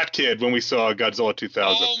to the fat kid when we saw Godzilla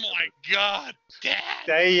 2000. Oh my God, Dad!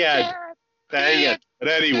 Dang it. But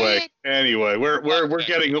anyway, we're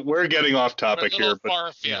getting off topic here. But far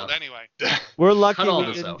afield, anyway. We're lucky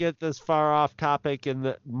we didn't get this far off topic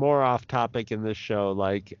more off topic in this show.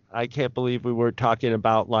 Like, I can't believe we were talking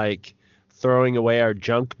about like throwing away our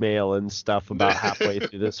junk mail and stuff about halfway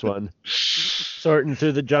through this one. Sorting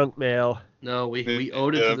through the junk mail. No, we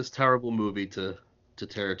owed it to this terrible movie to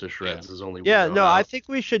tear it to shreds. Is only I think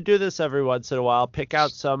we should do this every once in a while. Pick out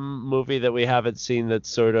some movie that we haven't seen that's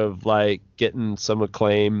sort of like getting some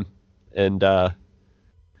acclaim and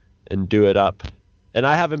do it up. And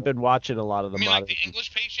I haven't been watching a lot of the You mean modern. like The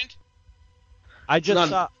English Patient? I just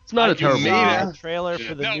saw. It's not a terrible movie. Trailer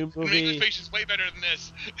for the new movie. The English Patient's way better than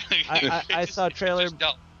this. I saw a trailer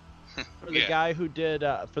for the guy who did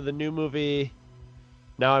for the new movie.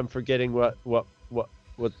 Now I'm forgetting what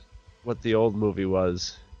the old movie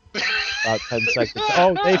was. About 10 seconds.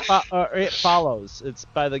 Oh, It Follows. It's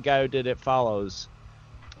by the guy who did It Follows.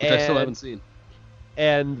 Which I still haven't seen.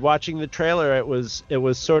 And watching the trailer, it was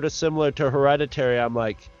sort of similar to Hereditary. I'm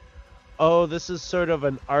like, oh, this is sort of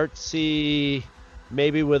an artsy,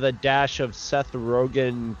 maybe with a dash of Seth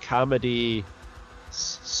Rogen comedy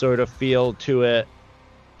sort of feel to it.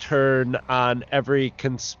 Turn on every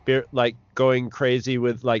like going crazy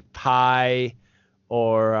with like Pi,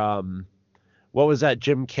 or what was that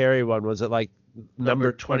Jim Carrey one? Was it like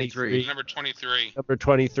number 23? Number 23. Number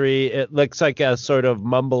 23. It looks like a sort of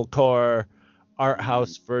mumblecore art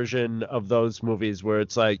house version of those movies where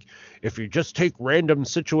it's like, if you just take random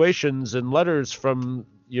situations and letters from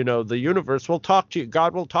the universe will talk to you,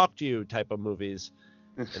 God will talk to you type of movies.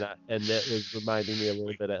 And that was reminding me a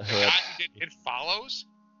little bit of her. It Follows?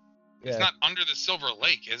 Yeah. It's not Under the Silver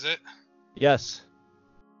Lake, is it? Yes.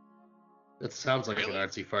 That sounds like an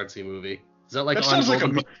artsy fartsy movie. Is that like that sounds like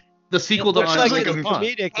the sequel to It looks like Golden it's Pond?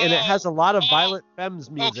 comedic, and it has a lot of Violent Femmes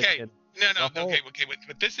music. Okay. In No, okay,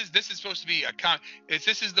 but this is supposed to be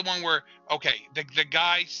this is the one where the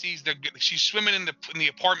guy sees she's swimming in the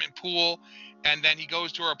apartment pool, and then he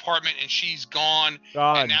goes to her apartment and she's gone.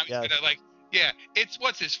 And now he's gonna it's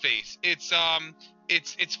what's his face? It's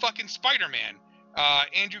fucking Spider-Man,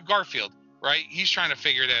 Andrew Garfield, right? He's trying to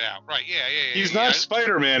figure that out, right? Yeah. He's not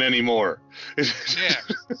Spider-Man anymore. Yeah,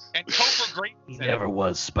 and Topher Grace. He never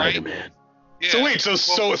was Spider-Man. Right? Yeah. So wait,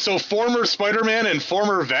 so former Spider-Man and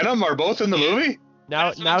former Venom are both in the movie?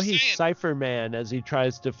 Now he's Cypher Man as he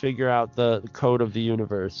tries to figure out the code of the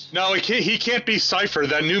universe. No, he can't be Cypher.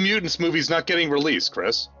 That New Mutants movie's not getting released,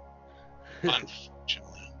 Chris.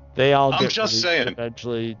 Unfortunately. They all I'm get just released saying.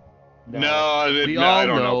 Eventually. We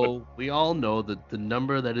all know that the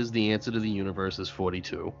number that is the answer to the universe is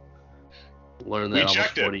 42. Learned that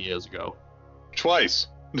almost 40 years ago. Twice.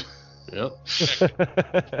 Yep.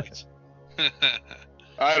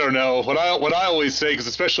 I don't know. What I always say,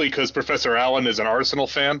 especially because Professor Allen is an Arsenal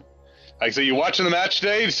fan, I say, you watching the match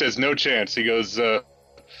today? He says, no chance. He goes,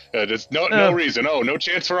 there's no reason. Oh, no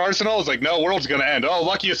chance for Arsenal? It's like, no, world's going to end. Oh,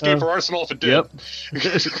 lucky escape for Arsenal if it did. Yep.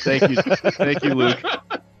 Thank you, Luke.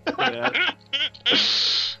 Yeah.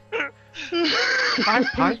 5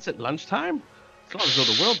 pints at lunchtime? It's not as though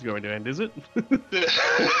the world's going to end, is it?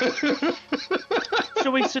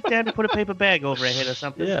 Should we sit down and put a paper bag over our head or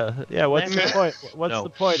something? Yeah. What's the point? What's the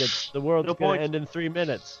point? The world's going to end in 3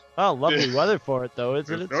 minutes. Oh, lovely weather for it, though,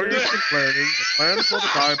 isn't it? No use complaining. The plans for the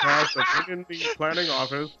bypass have been in the planning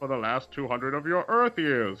office for the last 200 of your Earth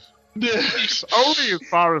years. Only as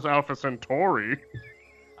far as Alpha Centauri.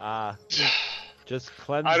 Just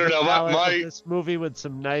cleanse I don't know, of this movie with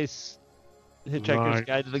some nice Hitchhiker's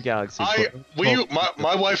Guide to the Galaxy.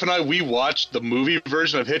 My wife and we watched the movie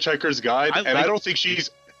version of Hitchhiker's Guide, I don't think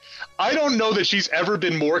I don't know that she's ever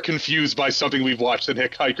been more confused by something we've watched than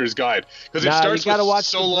Hitchhiker's Guide, because it starts with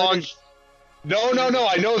so long. No,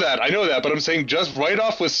 I know that, but I'm saying just right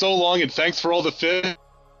off with so long and thanks for all the fish.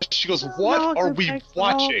 She goes, what are we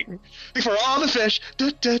watching? For all the fish.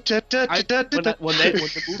 When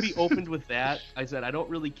the movie opened with that, I said, I don't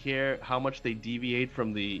really care how much they deviate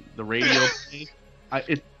from the radio play.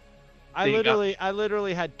 I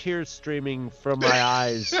literally had tears streaming from my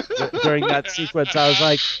eyes during that sequence. I was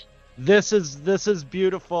like, this is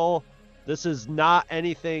beautiful. This is not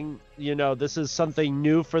anything, this is something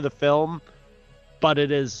new for the film, but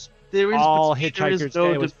it is all Hitchhiker's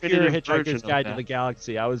Guide. It was pure Hitchhiker's Guide to the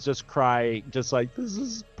Galaxy. I was just crying, just like, this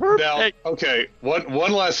is perfect. Now, okay,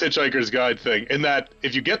 one last Hitchhiker's Guide thing, in that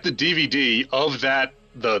if you get the DVD of that,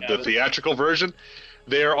 the theatrical version,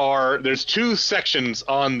 there's 2 sections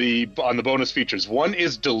on the bonus features. One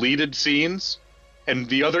is deleted scenes, and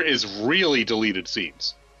the other is really deleted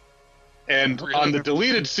scenes. And on the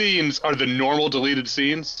deleted scenes are the normal deleted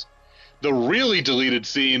scenes. The really deleted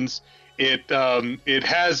scenes, it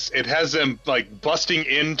has them like busting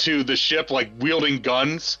into the ship like wielding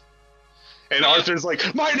guns. And Arthur's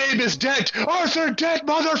like, my name is Dent! Arthur Dent,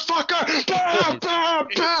 motherfucker! Bah, bah,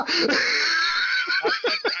 bah.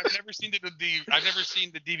 I've never seen the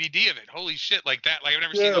DVD of it. Holy shit, like that. Like I've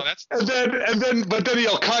never seen that. But then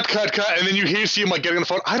he'll cut, and then you see him like getting on the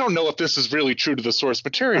phone. I don't know if this is really true to the source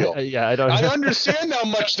material. I don't. I understand how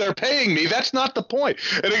much they're paying me. That's not the point.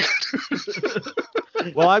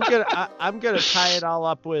 Well, I'm gonna tie it all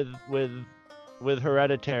up with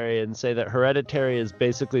Hereditary and say that Hereditary is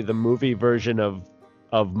basically the movie version of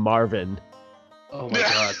Marvin. Oh my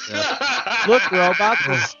God! Yeah. Look, robot,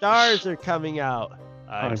 the stars are coming out.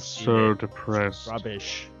 I'm so depressed.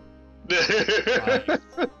 Rubbish.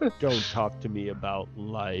 Don't talk to me about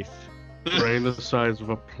life. Brain the size of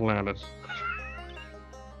a planet.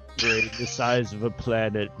 Brain the size of a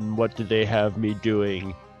planet, and what do they have me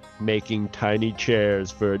doing? Making tiny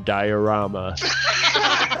chairs for a diorama.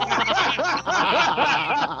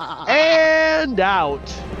 And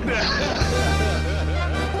out.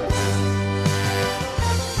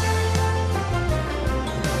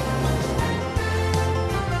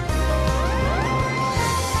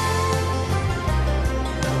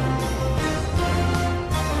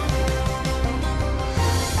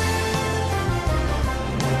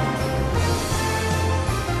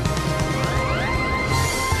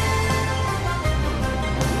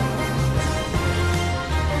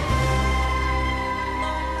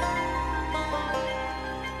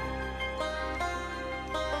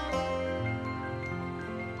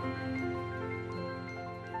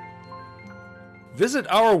 Visit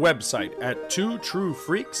our website at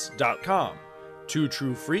twotruefreaks.com. Two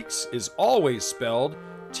True Freaks is always spelled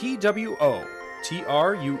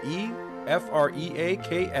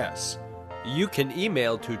TWOTRUEFREAKS. You can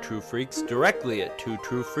email Two True Freaks directly at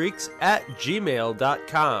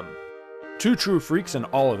twotruefreaks@gmail.com. Two True Freaks and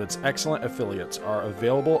all of its excellent affiliates are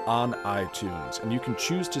available on iTunes, and you can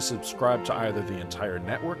choose to subscribe to either the entire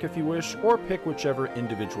network if you wish, or pick whichever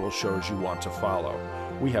individual shows you want to follow.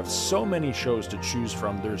 We have so many shows to choose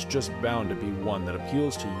from, there's just bound to be one that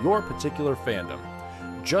appeals to your particular fandom.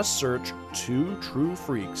 Just search Two True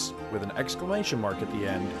Freaks with an exclamation mark at the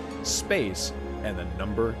end, space, and the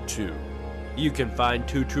number 2. You can find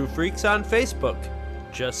Two True Freaks on Facebook.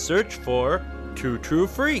 Just search for Two True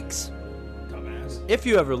Freaks. Dumbass. If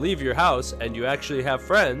you ever leave your house and you actually have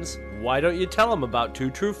friends, why don't you tell them about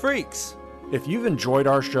Two True Freaks? If you've enjoyed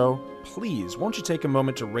our show, please won't you take a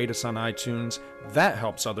moment to rate us on iTunes? That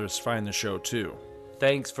helps others find the show too.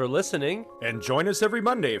 Thanks for listening. And join us every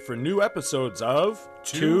Monday for new episodes of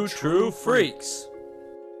Two True Freaks.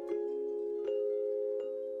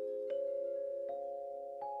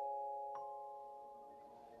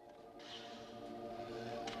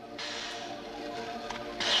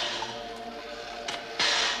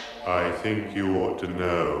 I think you ought to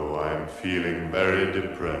know I'm feeling very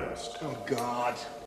depressed. Oh, God.